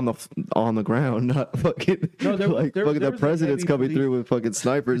 but on the ground, not fucking No, there- like there- fucking there the was a president's heavy coming police- through with fucking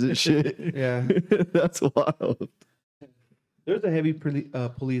snipers and shit. Yeah. That's wild. There's a heavy police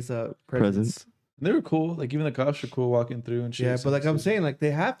presence. Presence. They were cool. Like even the cops were cool walking through and shit. Yeah, so but like I'm it's- saying, like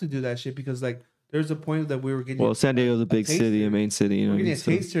they have to do that shit because like there's a point that we were getting Well, San Diego's a big city, a main city. You know we're what I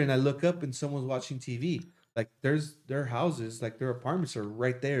getting mean? a So- taster, and I look up and someone's watching TV. Like their houses, like their apartments are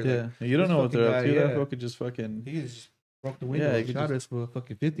right there. Yeah, Like, you don't this know what they're up fucking to. guy, That yeah. fuck could just fucking he just broke the window Yeah, he and could shot just- us with a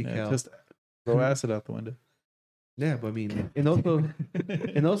fucking 50 yeah, cal. just throw acid out the window. Yeah, but I mean, and also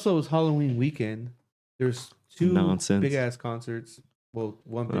and also it was Halloween weekend. There's two Nonsense. big ass concerts. Well,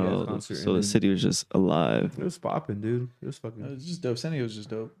 one big ass Oh, concert. so and the then city was just alive. it was popping, dude. It was It fucking. was just dope. San Diego was just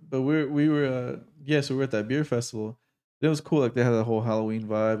dope. But we were so we were at that beer festival. It was cool. Like they had a whole Halloween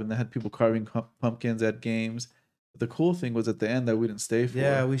vibe, and they had people carving pumpkins at games. But the cool thing was at the end that we didn't stay for.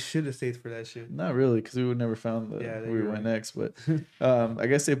 Yeah, we should have stayed for that shit. Not really, because we would never found Yeah, where we you're went right. next. But I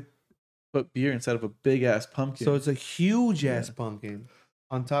guess they put beer inside of a big ass pumpkin. So it's a huge ass Yeah. pumpkin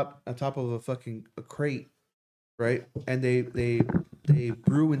on top of a fucking a crate, right? And they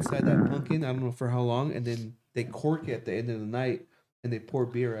brew inside that pumpkin. I don't know for how long, and then they cork it at the end of the night, and they pour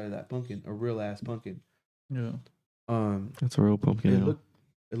beer out of that pumpkin, a real ass pumpkin. yeah. That's a real pumpkin. ale.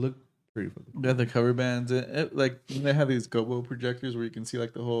 It looked pretty fucking. They had the cover bands. Like they have these gobo projectors where you can see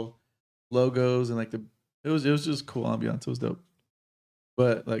like the whole logos and like it was just cool ambiance. It was dope.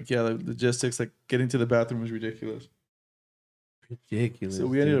 But like the logistics, like getting to the bathroom was ridiculous. Ridiculous. So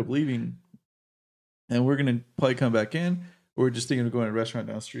we ended up leaving, and we're gonna probably come back in. Or we're just thinking of going to a restaurant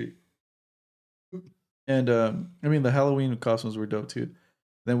down the street. And I mean the Halloween costumes were dope too.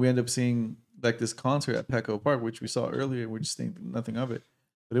 Then we ended up seeing like this concert at Petco Park, which we saw earlier. We just think nothing of it,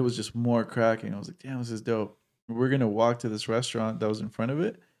 but it was just more cracking. I was like, damn, this is dope. we're gonna walk to this restaurant that was in front of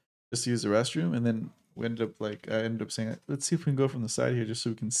it just to use the restroom, and then I ended up saying, let's see if we can go from the side here just so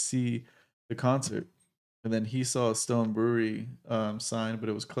we can see the concert. And then he saw a Stone Brewery sign, but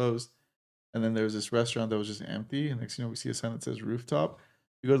it was closed. And then there was this restaurant that was just empty. And next, we see a sign that says rooftop.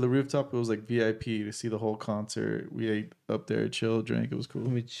 We go to the rooftop. It was like VIP to see the whole concert. We ate up there, chilled, drank. It was cool.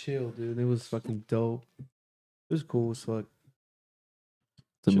 We chill, dude. It was fucking dope. It was cool as fuck.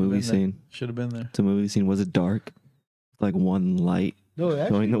 The movie scene. Should have been there. The movie scene. Was it dark? Like one light No,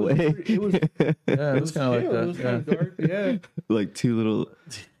 actually, going the way. It was Yeah, it was kind of like that. It was kind of dark. Yeah. Like two little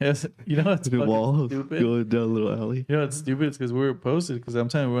Yes, you know what's fucking walls stupid? going down a little alley. You know what's stupid? It's because we were posted. Because I'm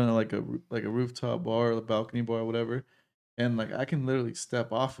telling you, we're on like a rooftop bar, a balcony bar, or whatever. And like I can literally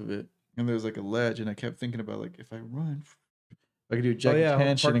step off of it, and there's like a ledge, and I kept thinking about like if I run, I could do Jackie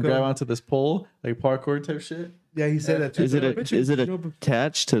Chan shit and grab onto this pole, like parkour type shit. Yeah, he said that too. Is it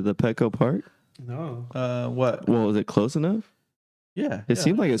attached to the Petco Park? No. What? Well, is it close enough? Yeah. It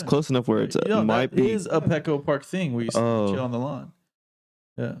seemed like it's close enough where it's might that be. is a Petco Park thing where you chill on the lawn.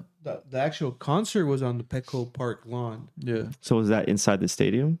 Yeah. The actual concert was on the Petco Park lawn. Yeah. So was that inside the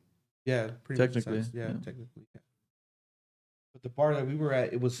stadium? Yeah, pretty Technically, much. Yeah, yeah. technically. Yeah. But the bar that we were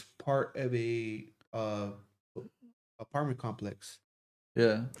at, it was part of a apartment complex.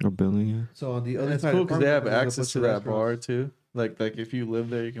 Yeah. Or building? Yeah. So on the other It's side, cool of the because they have apartment complex, access there to was a that bunch of bar restaurants. too. Like if you live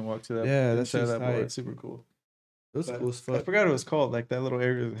there, you can walk to that. Yeah, that's inside just that bar. tight. It's super cool. It was But cool as I fuck. forgot what it was called. Like that little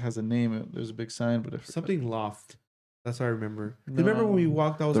area has a name. There's a big sign, but I forgot. Something loft. That's what I remember. Remember when we No.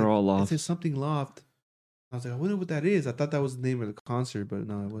 walked? I was They're like, all it loft. says something loft. I was like, I wonder what that is. I thought that was the name of the concert, but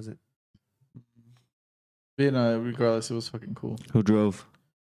no, it wasn't. But regardless, it was fucking cool. Who drove?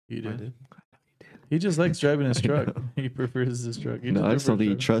 He I did. did. He just likes driving his I truck. know. He prefers his truck. He No, I just don't think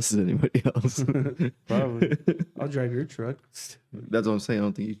he prefers trusts anybody else. Probably. I'll drive your truck. That's what I'm saying. I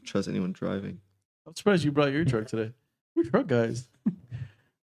don't think you trust anyone driving. I'm surprised you brought your truck today. We're truck guys.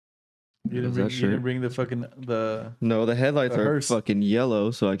 You didn't bring the fucking the. No, the headlights The are hearse. fucking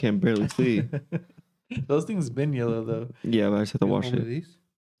yellow, so I can barely see. Those things been yellow though. Yeah, but I just have to You wash want one of it. these?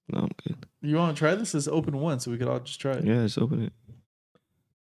 No, I'm good. You want to try this? It's open once, so we could all just try it. Yeah, just open it.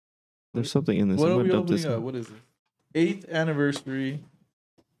 There's something in this. What I'm are gonna we dump this opening up? in. What is it? 8th anniversary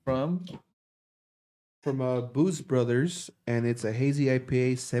from. From Booze Brothers, and it's a hazy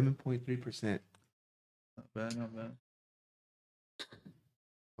IPA, 7.3%. Not bad, not bad.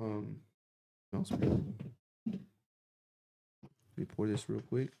 Smells good. Let me pour this real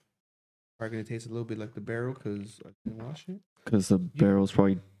quick. Probably gonna taste a little bit like the barrel because I didn't wash it. Because the barrel's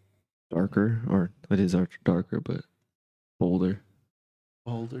probably darker, or it is darker, but bolder.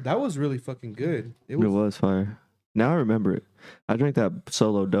 Older. That was really fucking good. It was fire. Now I remember it. I drank that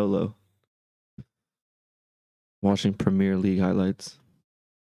Solo Dolo. Watching Premier League highlights.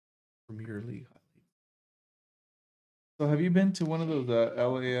 Premier League. So have you been to one of those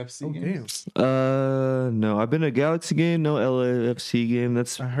LAFC Oh games? damn! No, I've been to a Galaxy game, no LAFC game.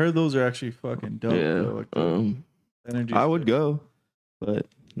 That's I heard those are actually fucking dope. yeah. Though. Like the energy. I would go, but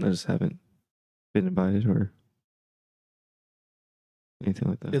I just haven't been invited or anything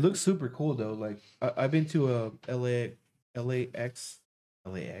like that. It looks super cool though. Like I've been to a LAX.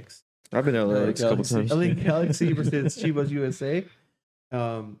 I've been to LAX a couple Galaxy. times. LA Galaxy versus Chivas USA. I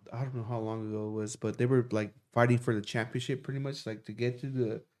don't know how long ago it was, but they were like fighting for the championship pretty much, like to get to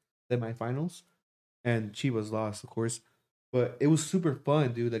the semifinals. And Chivas lost, of course. But it was super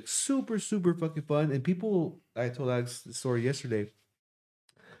fun, dude. Like super, super fucking fun. And people, I told Alex the story yesterday.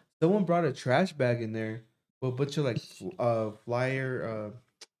 Someone brought a trash bag in there with a bunch of like flyer,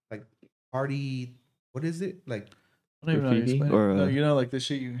 like party. What is it? Like I don't even know how to Graffiti explain it. or, No, you know, like the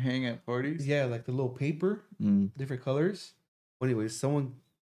shit you hang at parties. yeah, like the little paper. Mm. Different colors. Well, anyways, someone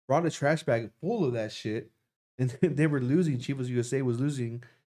brought a trash bag full of that shit, and they were losing. Chivas USA was losing,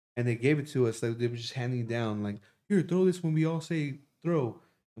 and they gave it to us. Like they were just handing it down, like, "Here, throw this when we all say throw,"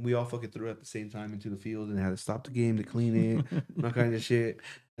 and we all fucking threw it at the same time into the field, and had to stop the game to clean it, and all kind of shit.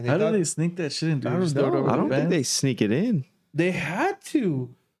 And How thought do they sneak that shit in? Dude? I don't Just throw it know. over I the don't think fence? they sneak it in. they had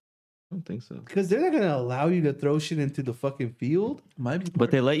to, I don't think so. because they're not gonna allow you to throw shit into the fucking field. Might be,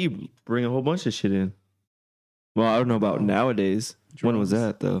 But they let you bring a whole bunch of shit in. Well, I don't know about Oh. nowadays. When was Drums.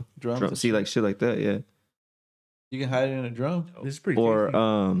 that though? drums. and See, shit. like shit like that, yeah. You can hide it in a drum. This is pretty. Or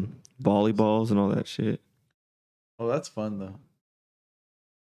tasty. volleyballs and all that shit. Oh, that's fun though.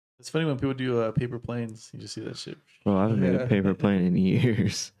 It's funny when people do paper planes. You just see that shit. Bro, I haven't made Yeah. a paper plane in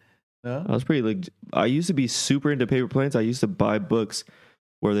years. No? I was pretty like I used to be super into paper planes. I used to buy books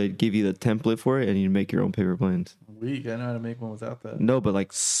where they'd give you the template for it and you make your own paper planes. Weak. I know how to make one without that. No, but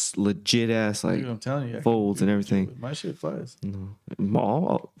like legit ass like Dude, I'm telling you, I can folds do and that everything. shit. My shit flies. no.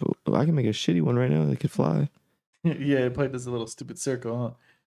 I can make a shitty one right now that could fly. Yeah, it probably does a little stupid circle,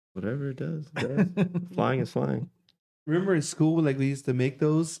 Whatever it does, huh? it does. Flying is flying. Remember in school, like we used to make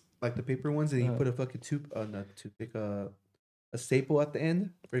those, like the paper ones, and you Uh-huh. put a fucking not toothpick, a staple at the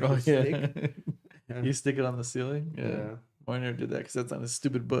end for it Oh to yeah. stick. Yeah. You stick it on the ceiling. Yeah. Yeah. Warner did that because that's on a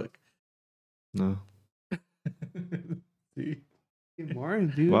stupid book. No. See? Hey,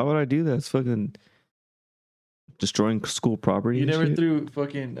 Martin, dude. Why would I do that? It's fucking destroying school property. You and never shit. threw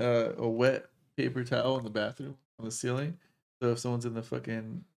fucking a wet paper towel in the bathroom on the ceiling, so if someone's in the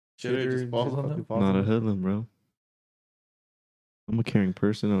fucking shitter, it just falls on them. Not a hoodlum, bro. I'm a caring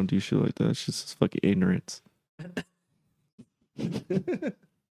person. I don't do shit like that. It's just fucking ignorance. We're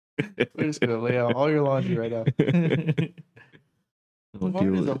just gonna lay out all your laundry right now. I don't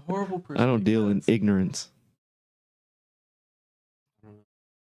Martin deal is a with, horrible person. I don't deal in because- ignorance.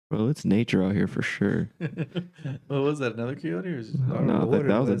 Bro, it's nature out here for sure. What was that? Another coyote or is it? don't know No, what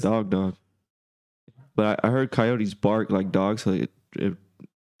that it was a was. dog. But I heard coyotes bark like dogs, so it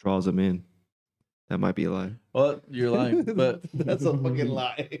draws them in. That might be a lie. Well, you're lying, but That's a fucking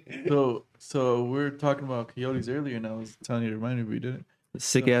lie. So we were talking about coyotes earlier, and I was telling you to remind me, but you didn't.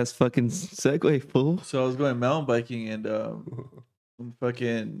 Sick ass fucking segue, fool. So I was going mountain biking and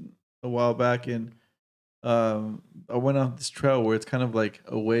fucking a while back, and I went on this trail where it's kind of like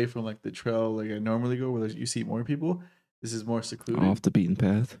away from like the trail like I normally go, where you see more people. This is more secluded, Off the beaten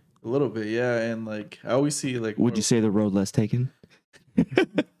path. a little bit, yeah. And like I always see like Would you say the road less taken?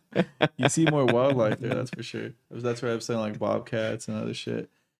 you see more wildlife there, that's for sure. That's where I'm saying like bobcats and other shit.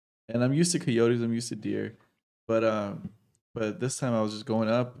 And I'm used to coyotes, I'm used to deer, but this time I was just going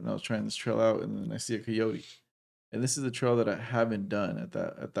up and I was trying this trail out, and then I see a coyote, and this is a trail that I haven't done at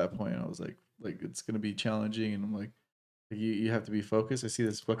that point. And I was like it's gonna be challenging, and I'm like you have to be focused. I see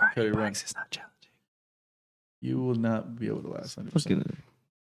this fucking coyote run. It's not challenging. You will not be able to last 100%. Fucking,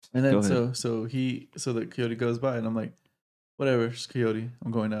 And Go then ahead. so the coyote goes by, and I'm like, whatever, it's coyote.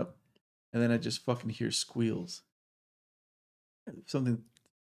 I'm going up, and then I just fucking hear squeals. Something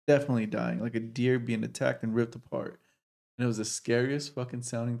definitely dying, like a deer being attacked and ripped apart. And it was the scariest fucking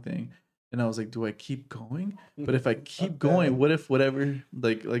sounding thing. And I was like, do I keep going? But if I keep going, what if whatever,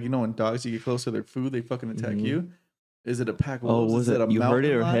 like you know, when dogs you get close to their food, they fucking attack Mhm. you? Is it a pack of oh, wolves? was Is it? a You heard it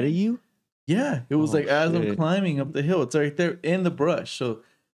mountain ahead of lion? you? Yeah, it was Oh, like as I'm shit. climbing up the hill, it's right there in the brush. So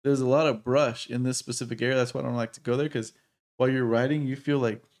there's a lot of brush in this specific area. That's why I don't like to go there, because while you're riding, you feel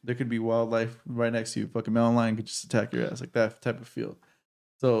like there could be wildlife right next to you. Fucking mountain lion could just attack your ass, like that type of feel.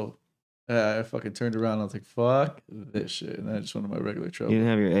 So I fucking turned around. And I was like, "Fuck this shit," and I just went on my regular You trail. didn't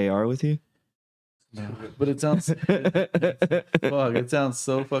have your AR with you? But it sounds, fuck, it sounds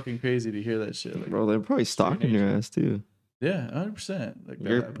so fucking crazy to hear that shit. Like, Bro, they're probably stalking your ass too. yeah, 100%. Like that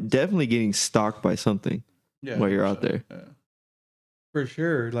You're happens. definitely getting stalked by something. Yeah, while you're for out sure. there. Yeah. For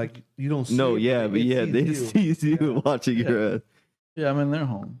sure. Like you don't see No, it, yeah, but it yeah, sees they you. see you Yeah. watching your ass. Yeah, I'm in their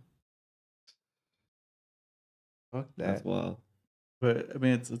home. Fuck That's that. wild. But I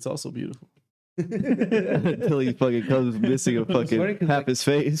mean, it's also beautiful. Until he fucking comes missing a funny fucking 'cause, half like, his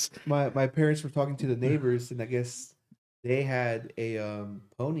face. My parents were talking to the neighbors, and I guess they had a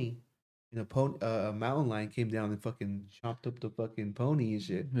pony, and a mountain lion came down and fucking chopped up the fucking pony and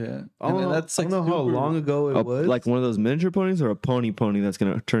shit. Yeah, I don't know, I don't know how long ago it was. Like one of those miniature ponies or a pony that's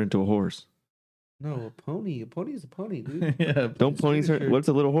gonna turn into a horse. No, a pony. A pony is a pony, dude. Yeah, Don't ponies miniature. hurt? What's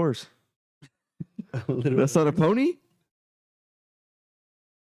a little horse? A little- That's not a pony?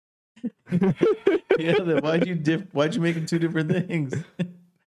 yeah. Then why'd you make them two different things?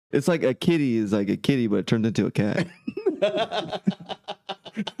 It's like a kitty is like a kitty, but it turns into a cat.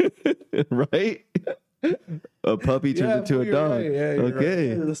 Right? A puppy turns Yeah, into a you're dog. right. Yeah, you're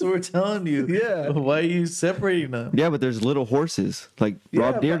Okay. That's what we're telling you. Yeah. Why are you separating them? Yeah, but there's little horses. Like Yeah,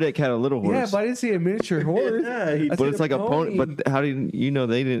 Rob but- Deerdick had a little horse. Yeah, but I didn't see a miniature horse. Yeah, I but seen it's like a pony. But how do you know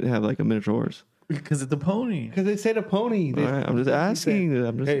they didn't have like a miniature horse? because it's a pony. Because they said a pony. All right, I'm just asking.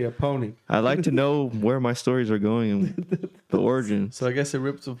 Hey, a pony. I like to know where my stories are going and the origins. So I guess it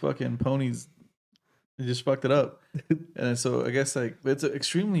ripped some fucking ponies. It just fucked it up. And so I guess like it's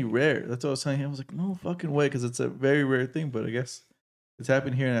extremely rare. That's what I was telling him. I was like, no fucking way, because it's a very rare thing. But I guess it's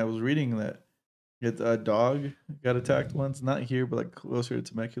happened here. And I was reading that a dog got attacked once, not here, but like closer to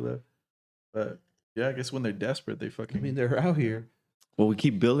Temecula. But yeah, I guess when they're desperate, they fucking. I mean, they're out here. Well, we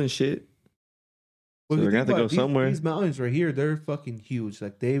keep building shit. Well, So if they're you gonna have think to go about somewhere. These mountains right here, they're fucking huge.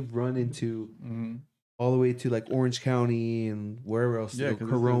 Like they've run into Mhm. all the way to like Orange County and wherever else. Yeah, Yeah, 'cause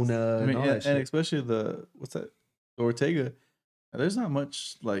Corona I mean, and all that and shit. especially what's that? Ortega. There's not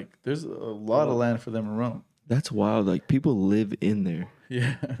much like. There's a lot of land for them to roam. That's wild. Like people live in there.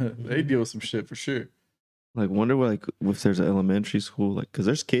 Yeah, they deal with some shit for sure. Like wonder what, like if there's an elementary school, like because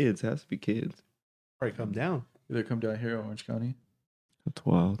there's kids, has to be kids. Probably come down. Either come down here or Orange County. That's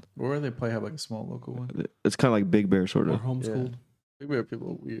wild. Or they probably have like a small local one. It's kind of like Big Bear, sort Or of. homeschooled. Big Bear people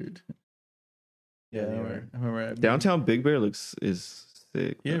are weird. Yeah, they I are. remember Downtown Big Bear is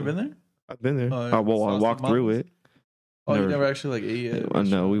sick. You ever been there? I've been there. Oh, I Saucy walked through Mountains? it. Oh, you Never- never actually like ate it? I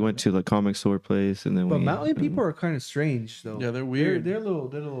know. We went to the comic store place, and then But we. mountain people are kind of strange though. Yeah, they're They're weird. they're a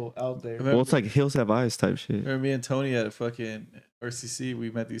little out there. Remember- Well, it's like Hills Have Eyes type shit. Remember me and Tony at fucking RCC?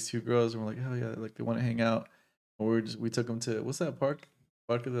 We met these two girls, and we're like, hell yeah, like they want to hang out. And we took them to what's that park?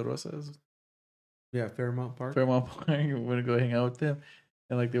 Parque de Rosas, Yeah, Fairmount Park. Fairmont Park. We're gonna go hang out with them,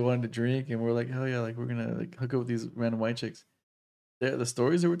 and like they wanted to drink, and we're like, hell yeah, like we're gonna like hook up with these random white chicks. The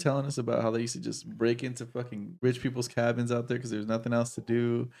stories they were telling us about how they used to just break into fucking rich people's cabins out there because there's nothing else to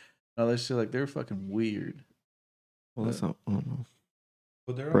do, and all that shit. Like they were fucking weird. Well, that's not. I don't know.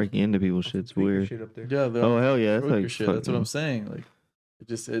 But they're Breaking into people's also shit's freaky weird. Shit up there. Yeah, they're Oh hell yeah! That's broker like shit. That's what fucking- I'm saying. Like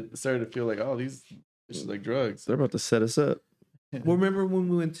it started to feel like, oh, these is like drugs. They're about to set us up. Well, remember when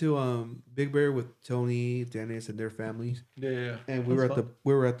we went to Big Bear with Tony, Dennis, and their families, Yeah. and we were at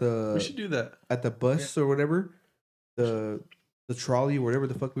the We should do that. at the bus or whatever, the trolley or whatever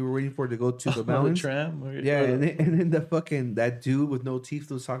the fuck we were waiting for to go to the The mountains. tram. Yeah, and then the fucking that dude with no teeth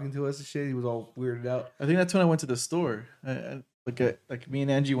was talking to us and shit. He was all weirded out. I think that's when I went to the store. Like me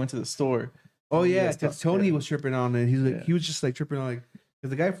and Angie went to the store. Oh Yeah, yeah, it's because not- Tony yeah. was tripping on it. He's like, Yeah. he was just like tripping on like, because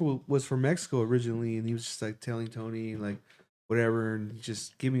the guy was from Mexico originally, and he was just like telling Tony like whatever, and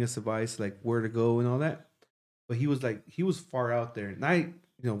just giving us advice like where to go and all that. But he was far out there,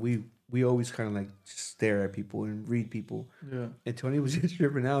 and we always kind of like stare at people and read people, Yeah. and Tony was just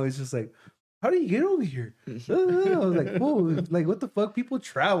tripping out. He's just like, how do you get over here? I was like, whoa, like what the fuck? People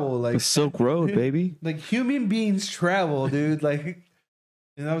travel The like Silk Road, baby. like human beings travel, dude. Like,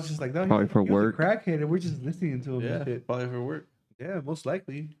 and I was just like, no, Probably for he was a work. crackhead, and we're just listening to him Yeah. and shit. Probably for work. Yeah, most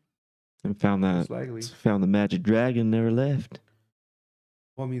likely. And found Most that. likely. Found the magic dragon. Never left.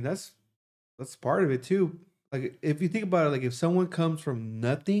 Well, I mean, that's part of it too. Like, if you think about it, like if someone comes from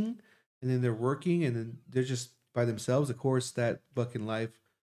nothing and then they're working and then they're just by themselves, of course, that fucking life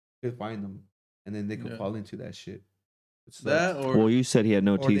could find them, and then they could Yeah. fall into that shit. It sucks. That or Well, you said he had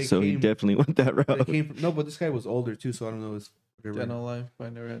no Or they teeth, so he came- definitely went that They route. came from, no, but this guy was older too, so I don't know. His whatever. dental life. I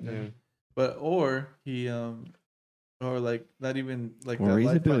never had that. Yeah. But or he or like not even like Or that he's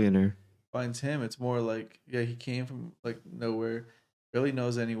a life billionaire. finds him. It's more like he came from like nowhere, barely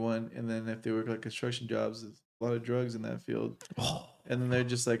knows anyone, and then if they work like construction jobs, there's a lot of drugs in that field. And then they're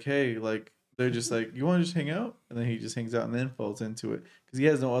just like, hey, like they're just like, you want to just hang out? And then he just hangs out and then falls into it because he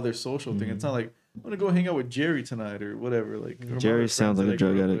has no other social thing. It's not like I'm gonna go hang out with Jerry tonight or whatever. Like or my Jerry other sounds friends like that a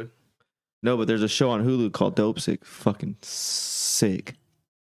I grew drug up addict. with. No, but there's a show on Hulu called Dope Sick. Fucking sick.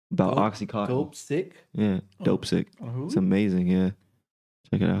 About Oxycontin. Dope sick. Yeah, Oh. Dope Sick. On Hulu? It's amazing. Yeah,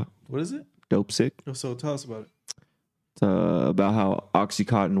 check it out. What is it? Dope Sick. Oh, so tell us about it. It's about how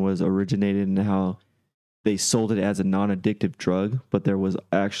Oxycontin was originated and how they sold it as a non-addictive drug, but there was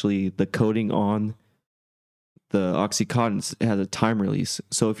actually the coating on the Oxycontin has a time release.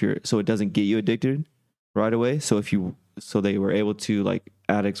 So it doesn't get you addicted right away. So they were able to, like,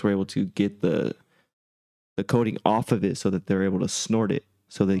 addicts were able to get the coating off of it so that they're able to snort it.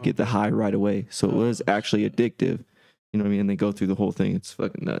 So they get the high right away. So it was actually addictive. You know what I mean? And they go through the whole thing. It's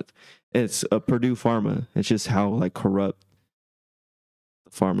fucking nuts. It's a Purdue Pharma. It's just how like corrupt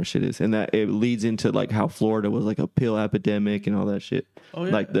the pharma shit is. And that it leads into like how Florida was like a pill epidemic and all that shit. Oh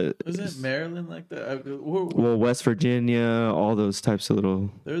yeah, Like isn't Maryland like that? well, West Virginia, all those types of little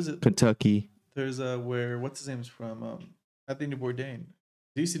Kentucky. There's where what's his name's from? Anthony Bourdain.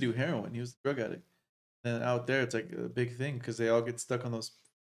 He used to do heroin. He was a drug addict. And out there, it's like a big thing because they all get stuck on those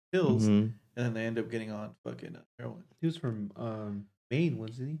pills, Mhm. and then they end up getting on fucking heroin, He was from Maine,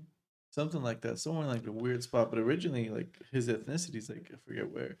 wasn't he? something like that. Somewhere like a weird spot. But originally, like his ethnicity's like I forget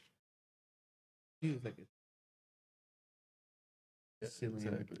where. He was like a Sicilian.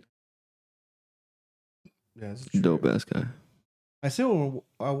 Exactly. Yeah, that's true. Dope ass guy. I still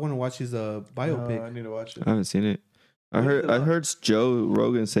want to watch his biopic. I need to watch it. I haven't seen it. I Look heard it I up. heard Joe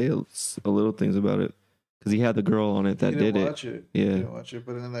Rogan say a little things about it because he had the girl on it that He did didn't it. watch it. Yeah. He didn't watch it.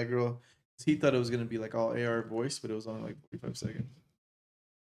 But then that girl, he thought it was gonna be like all AR voice, but it was only like 45 seconds.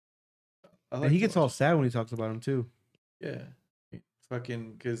 I And like he to gets all watch sad when he talks about him too. it. Yeah,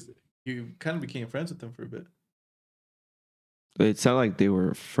 fucking because you kind of became friends with him for a bit. It sounded like they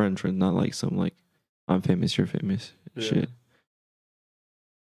were friends, not like some like I'm famous, you're famous Yeah. shit.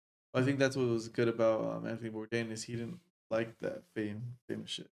 I think that's what was good about Anthony Bourdain is he didn't like that famous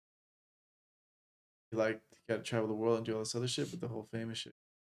shit. He got to travel the world and do all this other shit, but the whole famous shit,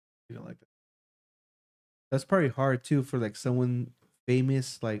 he didn't like that. That's probably hard too for like someone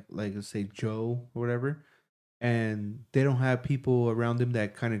famous, like let's say Joe or whatever, and they don't have people around them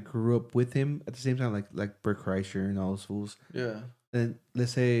that kind of grew up with him at the same time, like Bert Kreischer and all those fools. Yeah. Then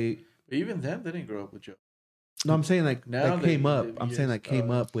let's say, But even them, they didn't grow up with Joe. no, I'm saying like Now like they- came up. they- I'm saying yes, like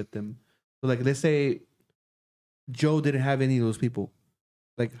came oh. up with them. So like let's say Joe didn't have any of those people.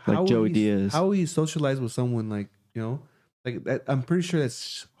 Like how Joey would he- Diaz. How would he socialize with someone like, you know, like that? I'm pretty sure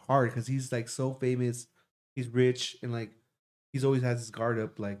that's hard because he's like so famous, he's rich, and like he's always has his guard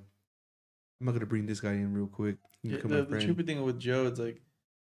up. Like I'm not gonna bring this guy in real quick. He can Yeah, become my the friend. trippy thing with Joe, it's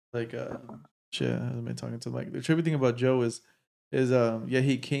shit. I've been talking to him. Like the trippy thing about Joe is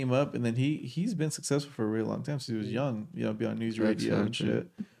he came up and then he's been successful for a really long time since he was young. You know, be on news radio and Exactly. shit.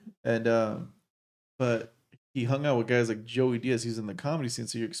 And but he hung out with guys like Joey Diaz. He's in the comedy scene,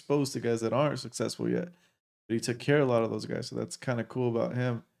 so you're exposed to guys that aren't successful yet. But he took care of a lot of those guys, so that's kind of cool about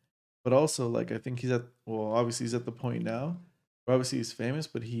him. But also, like I think obviously he's at the point now. Where obviously he's famous,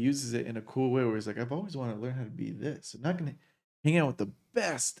 but he uses it in a cool way where he's like, I've always wanted to learn how to be this. I'm not gonna hang out with the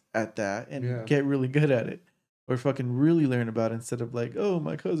best at that and Yeah. get really good at it, or fucking really learn about it instead of like, oh,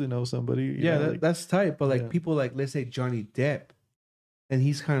 my cousin knows somebody. You Yeah, know, like, that's tight. But like yeah. people like let's say Johnny Depp, and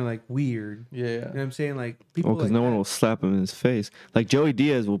he's kind of like weird. yeah, You know what I'm saying? Like people Well, because like no one that. will slap him in his face. Like Joey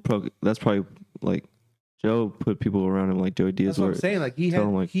Diaz will that's probably like Joe put people around him like Joey Diaz. That's what I'm were- saying. Like he tell had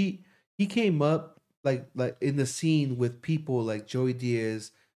him, like- he came up like in the scene with people like Joey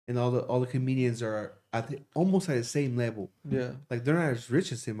Diaz and all the comedians are almost at the same level. yeah. Like they're not as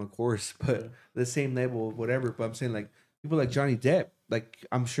rich as him, of course, but Yeah. the same level of whatever. But I'm saying like people like Johnny Depp, like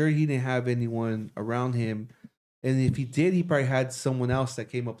I'm sure he didn't have anyone around him, and if he did, he probably had someone else that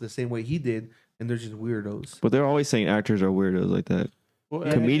came up the same way he did, and they're just weirdos. But they're always saying actors are weirdos like that. Well,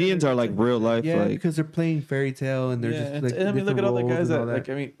 Yeah, Comedians are like real life. Yeah, like because they're playing fairy tale and they're just like. and I mean, look at all the different guys roles and that all like.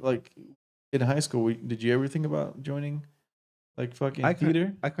 I mean, like in high school, did you ever think about joining, like fucking I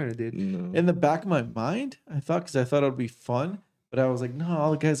theater? I kind of did. no. In the back of my mind, I thought it would be fun, but I was like, no,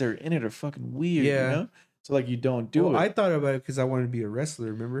 all the guys that are in it are fucking weird. Yeah. You know? So like, you don't do Well, it. I thought about it because I wanted to be a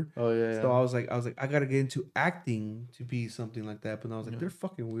wrestler. Remember? Oh yeah. So I was like, I gotta get into acting to be something like that. But I was like, Yeah. they're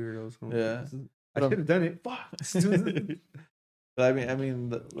fucking weirdos. Yeah. I But, should have done it. Fuck. But I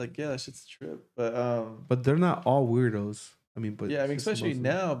mean, like, yeah, that shit's a trip. But But they're not all weirdos. I mean, but yeah, I mean, just especially most of-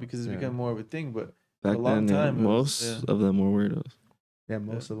 now because it's Yeah. become more of a thing. But Back a long then, time, it was- most yeah. of them were weirdos, Yeah,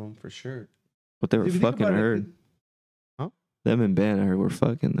 most of them for sure. but they were If you think fucking about it, heard. Huh? Them in band, I heard, were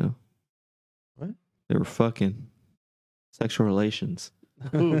fucking though. What? They were fucking sexual relations.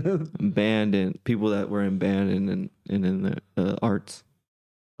 Who? Band and people that were in band and in the arts.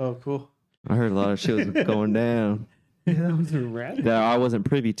 Oh, cool. I heard a lot of shit was going down Yeah, that was a rat. that I wasn't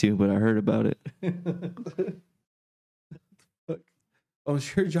privy to, but I heard about it. I'm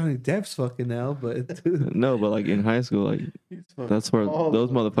sure Johnny Depp's fucking now, but No, but like in high school, like He's fucking that's where all those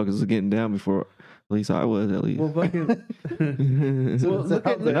of them. motherfuckers was getting down before. At least I was. At least. well, fucking So well, it's look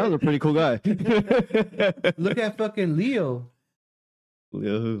out at that was a pretty cool guy. look at fucking Leo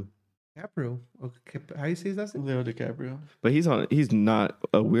Leo who? DiCaprio. Okay, how you say his last name? Leo DiCaprio. But he's not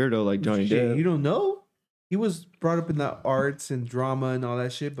a weirdo like Johnny Shit, Depp. you don't know? He was brought up in the arts and drama and all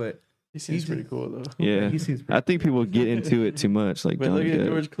that shit, but He seems He's- pretty cool though. Yeah, he seems I think people get into it too much, like But look Johnny at Depp.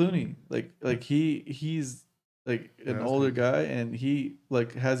 George Clooney. Like he's like an Yeah, older guy, and he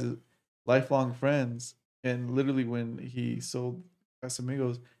like has his lifelong friends. And literally, when he sold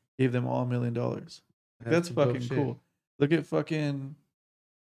Casamigos, gave them all $1 million. That's some dope fucking shit. cool. Look at fucking.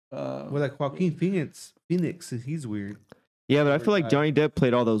 Well, like Joaquin Phoenix, he's weird. Yeah, but I feel like guy. Johnny Depp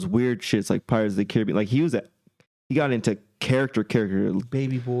played all those weird shits like Pirates of the Caribbean. Like he got into character.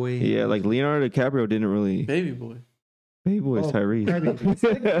 Baby boy. Yeah, like Leonardo DiCaprio didn't really. Baby boy. Baby boy's Oh, Tyrese.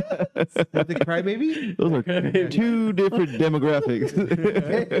 the crybaby. Those are Crybaby. two different demographics.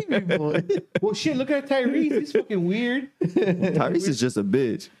 Baby boy. Well, shit. Look at Tyrese. He's fucking weird. Tyrese is just a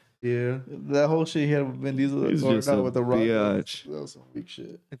bitch. Yeah. That whole shit he had with Vin Diesel He's or just not a with the Rock. biatch. That was some weak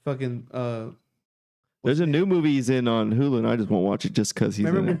shit. And fucking. There's a new movie he's in on Hulu, and I just won't watch it just because he's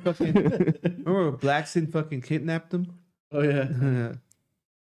Remember in when it. fucking. Remember when Blackson fucking kidnapped him? Oh yeah. Yeah.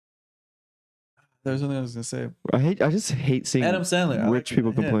 There's something I was gonna say. I just hate seeing Adam Sandler. I rich like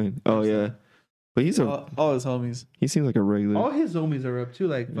people him. complain. Oh Adam yeah, Sandler. but he's all his homies. he seems like a regular. All his homies are up too,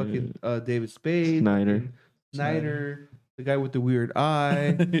 like fucking David Spade, Snyder. fucking Snyder, the guy with the weird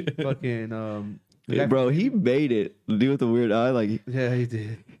eye, fucking the guy Bro, he made it. The dude with the weird eye, like yeah, he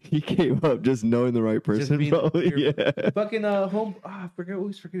did. he came up just knowing the right person. being Bro. weird. Yeah. Fucking I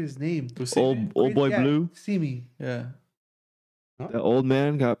always forget his name. Buscemi? Old boy Yeah, Blue. See me. Yeah. The old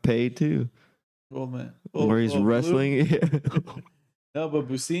man got paid too. Old man. Where he's Old Blue? wrestling. Yeah. No, but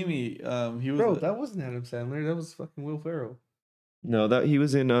Buscemi, he was. Bro, that wasn't Adam Sandler. That was fucking Will Ferrell. No, that he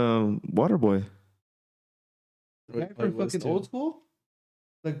was in Waterboy. The guy from fucking Old School?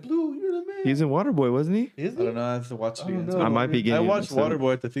 Like, Blue, you're the man. He's in Waterboy, wasn't he? Is I he? don't know. I have to watch it I don't again. know. I might be I getting. watched mixed up.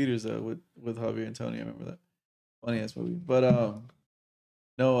 Waterboy at the theaters with Javier and Tony. I remember that funny ass movie. But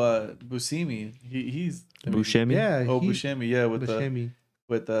no, Buscemi. He's Buscemi. Yeah. Buscemi. Yeah, Buscemi.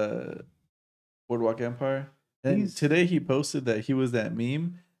 with Boardwalk Empire. And He's- today he posted that he was that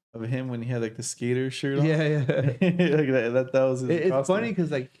meme of him when he had like the skater shirt on. Yeah, yeah. like that was his It's costume. funny because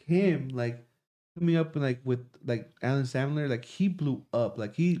like him, like coming up and like with like Alan Sandler, like he blew up.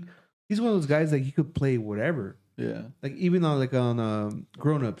 Like he's one of those guys like he could play whatever. Yeah, Like even on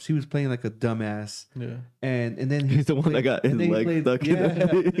Grown Ups, he was playing like a dumbass, yeah. and then He's the one that got his and then he leg played- stuck yeah. in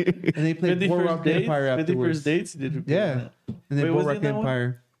the and they played 51st Boardwalk Dates? Empire 51st afterwards. Dates. He did. Yeah. And then Wait, was he Boardwalk in that one?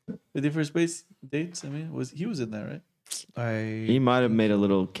 Empire. 51st Space Dates. I mean, he was in that, right? He might have made a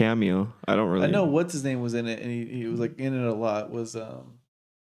little cameo. I don't really. I know what's his name was in it, and he was like in it a lot. Was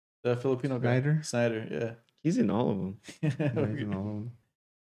the Filipino Snyder? guy Snyder? He's in all of them. Yeah.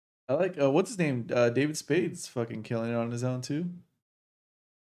 I like what's his name? David Spade's fucking killing it on his own too.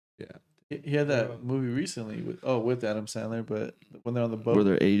 Yeah. He had that movie recently with Adam Sandler, but when they're on the boat, Were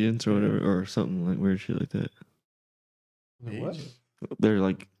they agents or whatever, or something like weird shit like that? What? They're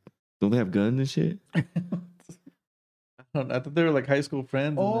like, don't they have guns and shit? I thought they were like high school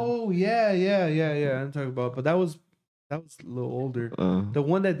friends. and then- Oh yeah. I'm talking about, but that was a little older. The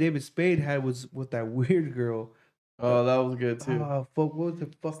one that David Spade had was with that weird girl. oh, that was good too. Oh fuck! What was the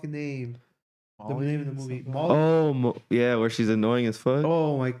fucking name? The Molly name of the or movie. something? Molly. Yeah, where she's annoying as fuck.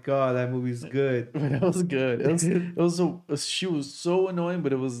 Oh my god, that movie's good. That was good. It was so she was so annoying,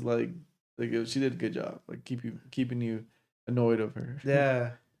 but it was like she did a good job, like keeping you annoyed of her.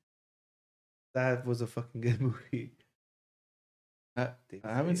 Yeah, that was a fucking good movie. I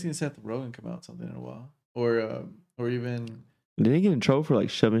haven't seen Seth Rogen come out something in a while, or even Did he get in trouble for like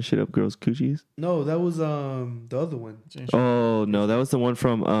shoving shit up girls' coochies? No, that was the other one. Oh no, that was the one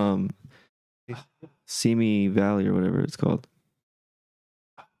from Simi Valley or whatever it's called.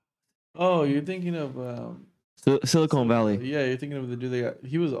 Oh, you're thinking of Silicon Valley. Yeah, you're thinking of the dude.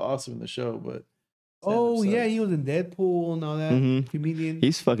 He was awesome in the show, but Oh stand-up yeah, sucks. he was in Deadpool and all that. Mhm. Comedian.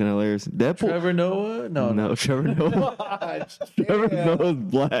 He's fucking hilarious. Deadpool. Trevor Noah. No, Trevor Noah. Trevor Yeah. Noah's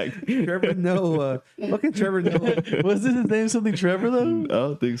black. Trevor Noah. Fucking Trevor Noah. Wasn't his name something Trevor I though?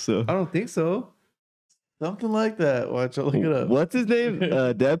 don't think so. I don't think so. Something like that. Watch, I'll look it up. What's his name?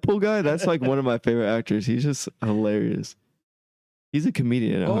 Deadpool guy? That's like one of my favorite actors. He's just hilarious. He's a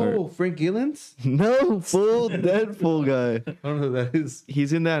comedian at heart. Oh, Frank Gillens? No, full Deadpool guy. I don't know who that is.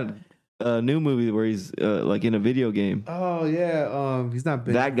 He's in that new movie where he's like in a video game. Oh yeah, he's not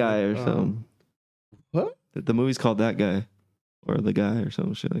Ben That guy or Affleck. something. What? The movie's called That Guy. Or The Guy or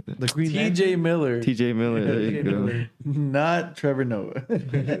some shit like that. The Green T.J. Miller, TJ Miller. There you T.J. go. Miller. not Trevor Noah.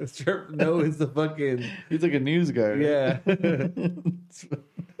 Trevor Noah is the fucking He's like a news guy. Right? yeah.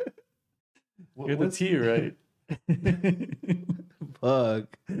 You're the T, right?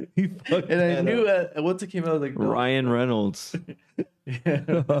 Fuck. He fucked And I that knew up. once it came out, I was like, no. Ryan Reynolds. Yeah.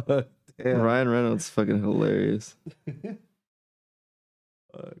 Damn. Ryan Reynolds fucking hilarious.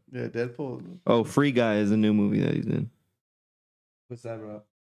 Yeah, Deadpool. Oh, Free Guy is a new movie that he's in. What's that about?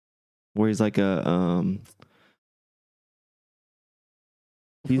 Where he's like a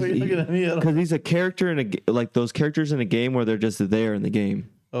Why are you looking at me? I don't- because he's a character in like those characters in a game where they're just there in the game.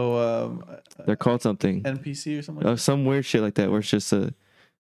 Oh, They're called something. NPC or something. Like Some weird shit like that where it's just a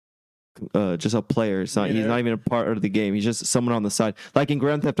player. It's not. Yeah. He's not even a part of the game. He's just someone on the side. Like in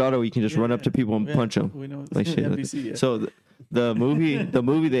Grand Theft Auto, you can just run up to people and Yeah, punch them. We know Like shit like NPC. Yeah. So the movie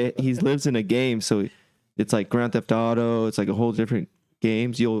that he lives in a game. So it's like Grand Theft Auto. It's like a whole different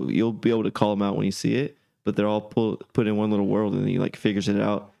games. You'll be able to call them out when you see it. But they're all put in one little world, and then he like figures it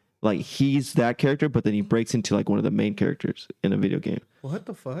out. Like he's that character, but then he breaks into like one of the main characters in a video game. What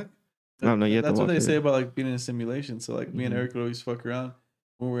the fuck? I don't know. You have That's to what watch they it. say about like being in a simulation. So like me and Mhm. Eric would always fuck around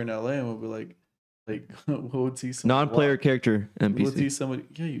when we were in LA, and we'll be like we'll would see some Non-player character We'll see NPC. somebody.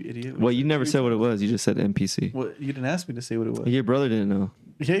 Yeah, you idiot. Well, you never said what it was. You just said NPC. Well, you didn't ask me to say what it was. Your brother didn't know.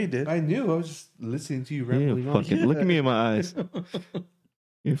 Yeah, you did. I knew. I was just listening to you You rambling on. fucking look at me in my eyes.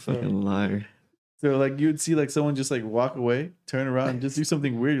 You're a fucking liar. So like you would see like someone just like walk away, turn around, and just do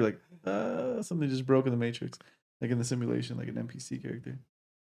something weird. You're like, something just broke in the Matrix, like in the simulation, like an NPC character.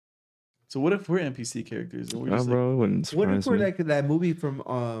 So what if we're NPC characters and we're just Bro, it wouldn't What surprise if we're me. like that movie from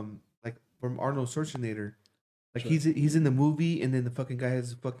Arnold Schwarzenegger? Like Sure. he's in the movie and then the fucking guy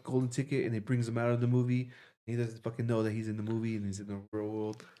has a fucking golden ticket and it brings him out of the movie. And he doesn't fucking know that he's in the movie and he's in the real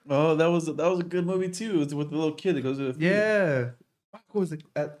world. like, oh, that was a good movie too. It was with the little kid that goes to the theater. Yeah. Fuck, was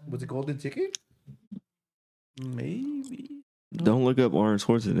it golden ticket? Maybe. Don't look up Arnold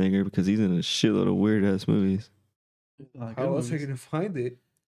Schwarzenegger because he's in a shitload of weird ass movies. Not How good else are you movies. gonna find it?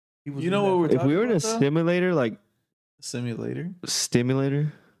 He was You in know that what we're fucking- If we were in a about, though? simulator, like Simulator.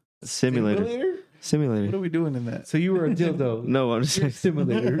 simulator. Simulator? What are we doing in that? So you were a dildo. No, I'm just You're a saying.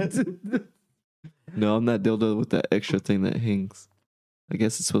 simulator. No, I'm that dildo with that extra thing that hangs. I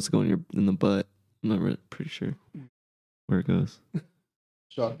guess it's supposed to go in the butt. I'm not pretty sure where it goes.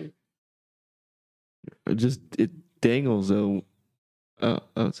 Shocking. It dangles though. Oh,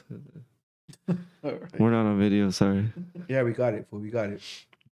 All right. we're not on video. Sorry. Yeah, we got it. Fool. We got it.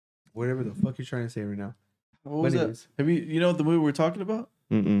 Whatever the fuck you're trying to say right now. What was that? anyways. Have you know the movie we're talking about?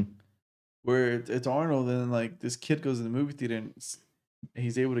 Mm-mm. Where it's Arnold and like this kid goes in the movie theater and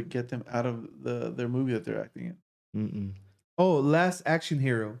he's able to get them out of their movie that they're acting in. Mm-mm. Oh, Last Action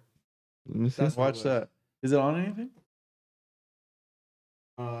Hero. Let me see. That's what it Watch was. that. Is it on anything?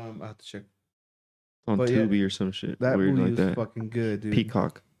 I have to check. On but yeah, Tubi or some shit. That weird movie like was that. fucking good, dude.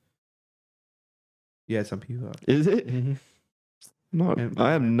 Peacock. Yeah, it's on Peacock. Is it? Mm-hmm. No, And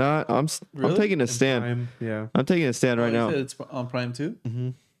I am not. I'm Really? taking a stand. Yeah. I'm taking a stand right Oh, you now. said it's on Prime too. Mm-hmm.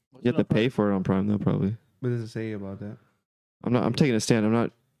 What's You it have to on pay for it on Prime though, probably. What does it say about that? I'm taking a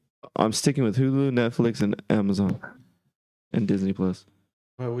stand. I'm sticking with Hulu, Netflix, and Amazon, and Disney Plus.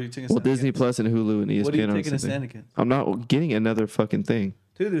 Prime? What are you taking? a Well, stand Disney against? Plus and Hulu and ESPN. What are you are the taking a same thing. stand against? I'm not getting another fucking thing.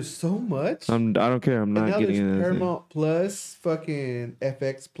 Dude, there's so much. I don't care. I'm and not now getting there's another thing. Paramount Plus, fucking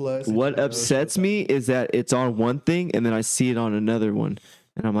FX Plus. What upsets me is that it's on one thing and then I see it on another one,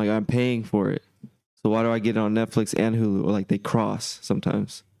 and I'm like, I'm paying for it. So why do I get it on Netflix and Hulu? Or like they cross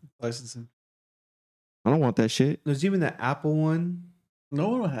sometimes. Licensing. I don't want that shit. There's even the Apple one. No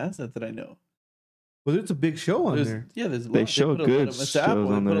one has that I know. Well, there's a big show on There's, there. yeah, there's. A They lot. show put a good lot of, it's shows Apple.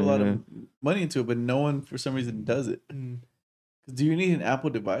 They on put a there, lot yeah. of money into it, but no one for some reason does it. Mm. 'Cause do you need an Apple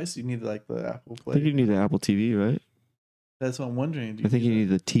device? You need like the Apple I think you Play. need the Apple TV, right? That's what I'm wondering. Do I think you need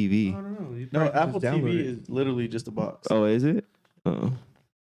the I TV. don't know. You No, probably can Apple just download TV it. is literally just a box. Oh, is it? Oh,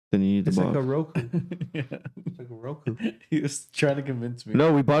 then you need the It's like a box. Roku. Yeah. It's like a Roku. He was trying to convince me.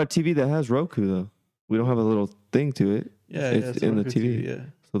 No, we bought a TV that has Roku though. We don't have a little thing to it, yeah, it's in the Roku TV. Yeah,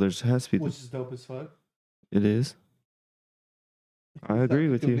 so there's has to be. Which is dope as fuck. It is. I agree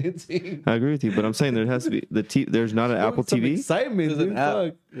with you. Convincing. I agree with you, but I'm saying there has to be there's not an Showing Apple some TV, Excitement, there's dude. an app.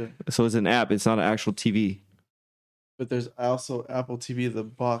 Fuck. Yeah. so it's an app. It's not an actual TV. But there's also Apple TV, the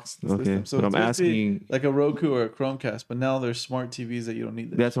box. Okay, system. So but it's I'm basically asking. like a Roku or a Chromecast. But now there's smart TVs that you don't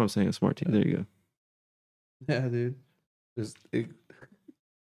need. That. That's what I'm saying. A smart TV. There you go. Yeah, dude. I'm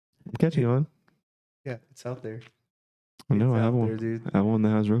catching on. Yeah, it's out there. I know. It's I have out one. there, dude. I have one that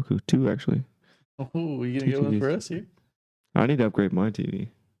has Roku. Two actually. Oh, you gonna Two get one TVs. for us here? I need to upgrade my TV.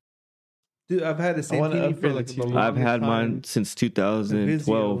 Dude, I've had the same wanna TV for upgrade like the the TV. I've longest had mine time. since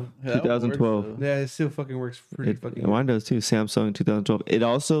 2012. Yeah, that one works, 2012. though. Yeah, it still fucking works pretty fucking Mine does too. Samsung 2012. It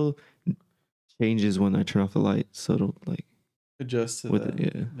also changes when I turn off the light, so it'll like Adjust to with that.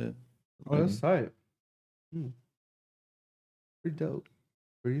 it. Yeah. Yeah. Oh, that's tight. Pretty dope.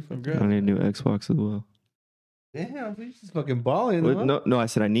 Pretty fucking Congrats. I need a new Xbox as well. Damn, he's just fucking balling. Wait, Huh? no, I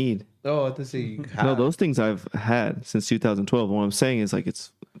said I need. Oh, I thought you said you No, have. those things I've had since 2012. What I'm saying is like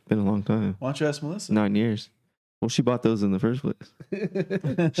it's been a long time. Why don't you ask Melissa? 9 years. Well, she bought those in the first place.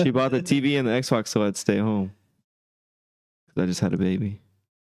 She bought the TV and the Xbox so I'd stay home. 'Cause I just had a baby.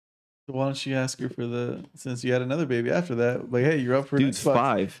 So why don't you ask her since you had another baby after that? Like, hey, you're up for an Dude's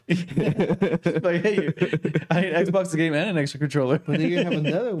Xbox. 5. Like, hey, I need an Xbox game and an extra controller. But then you have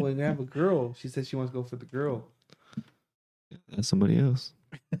another one. You have a girl. She said she wants to go for the girl. That's somebody else.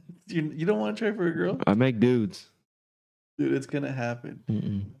 You don't want to try for a girl, I make dudes. dude. It's gonna happen.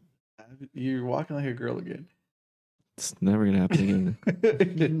 Mm-mm. You're walking like a girl again. It's never gonna happen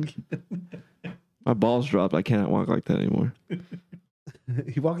again. My balls dropped. I can't walk like that anymore.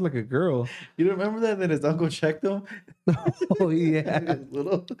 He walked like a girl. You don't remember that? Then his uncle checked him. Oh yeah. He was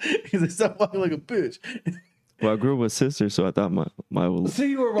little. He's like, stop walking like a bitch. Well, I grew up with sisters, so I thought my So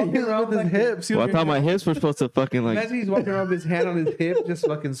you were walking around with with his hips. well, I thought my hips were supposed to fucking like. Imagine he's walking around with his hand on his hip, just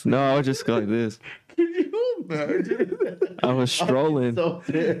fucking sweet. No, I would just go like this. Can you imagine? I was strolling. So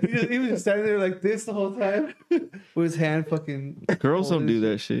He was just standing there like this the whole time with his hand fucking. Girls don't do holding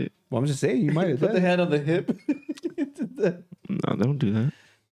that shit. Well, I'm just saying, you might have put done the it. hand on the hip. No, they don't do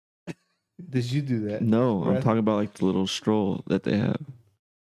that. Did you do that? No, I'm Right. talking about like the little stroll that they have.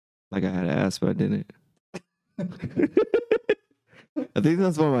 Like I had to ask, but I didn't. I think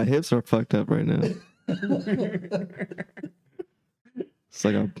that's why my hips are fucked up right now. It's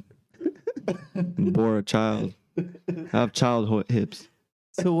like I bore a child. I have child hips.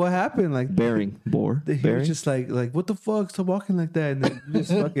 So what happened? Like Bearing. Bore. he was Bearing. just like what the fuck? Stop walking like that, and then you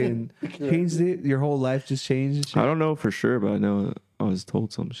just fucking changed it. Your whole life just changed. And shit. I don't know for sure, but I know I was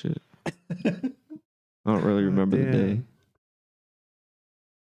told some shit. I don't really remember the day.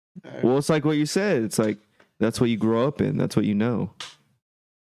 Well, it's like what you said. It's like that's what you grow up in. That's what you know.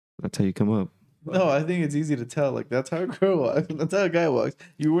 That's how you come up. No, I think it's easy to tell. Like that's how a girl walks. That's how a guy walks.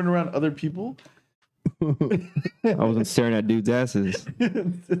 You weren't around other people. I wasn't staring at dudes' asses.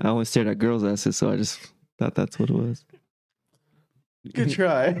 I only stared at girls' asses, so I just thought that's what it was. Good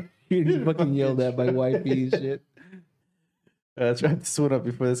try. You fucking yelled at my wifey and shit. Let's wrap this one up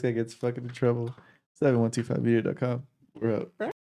before this guy gets fucking in trouble. 7125media.com. We're out.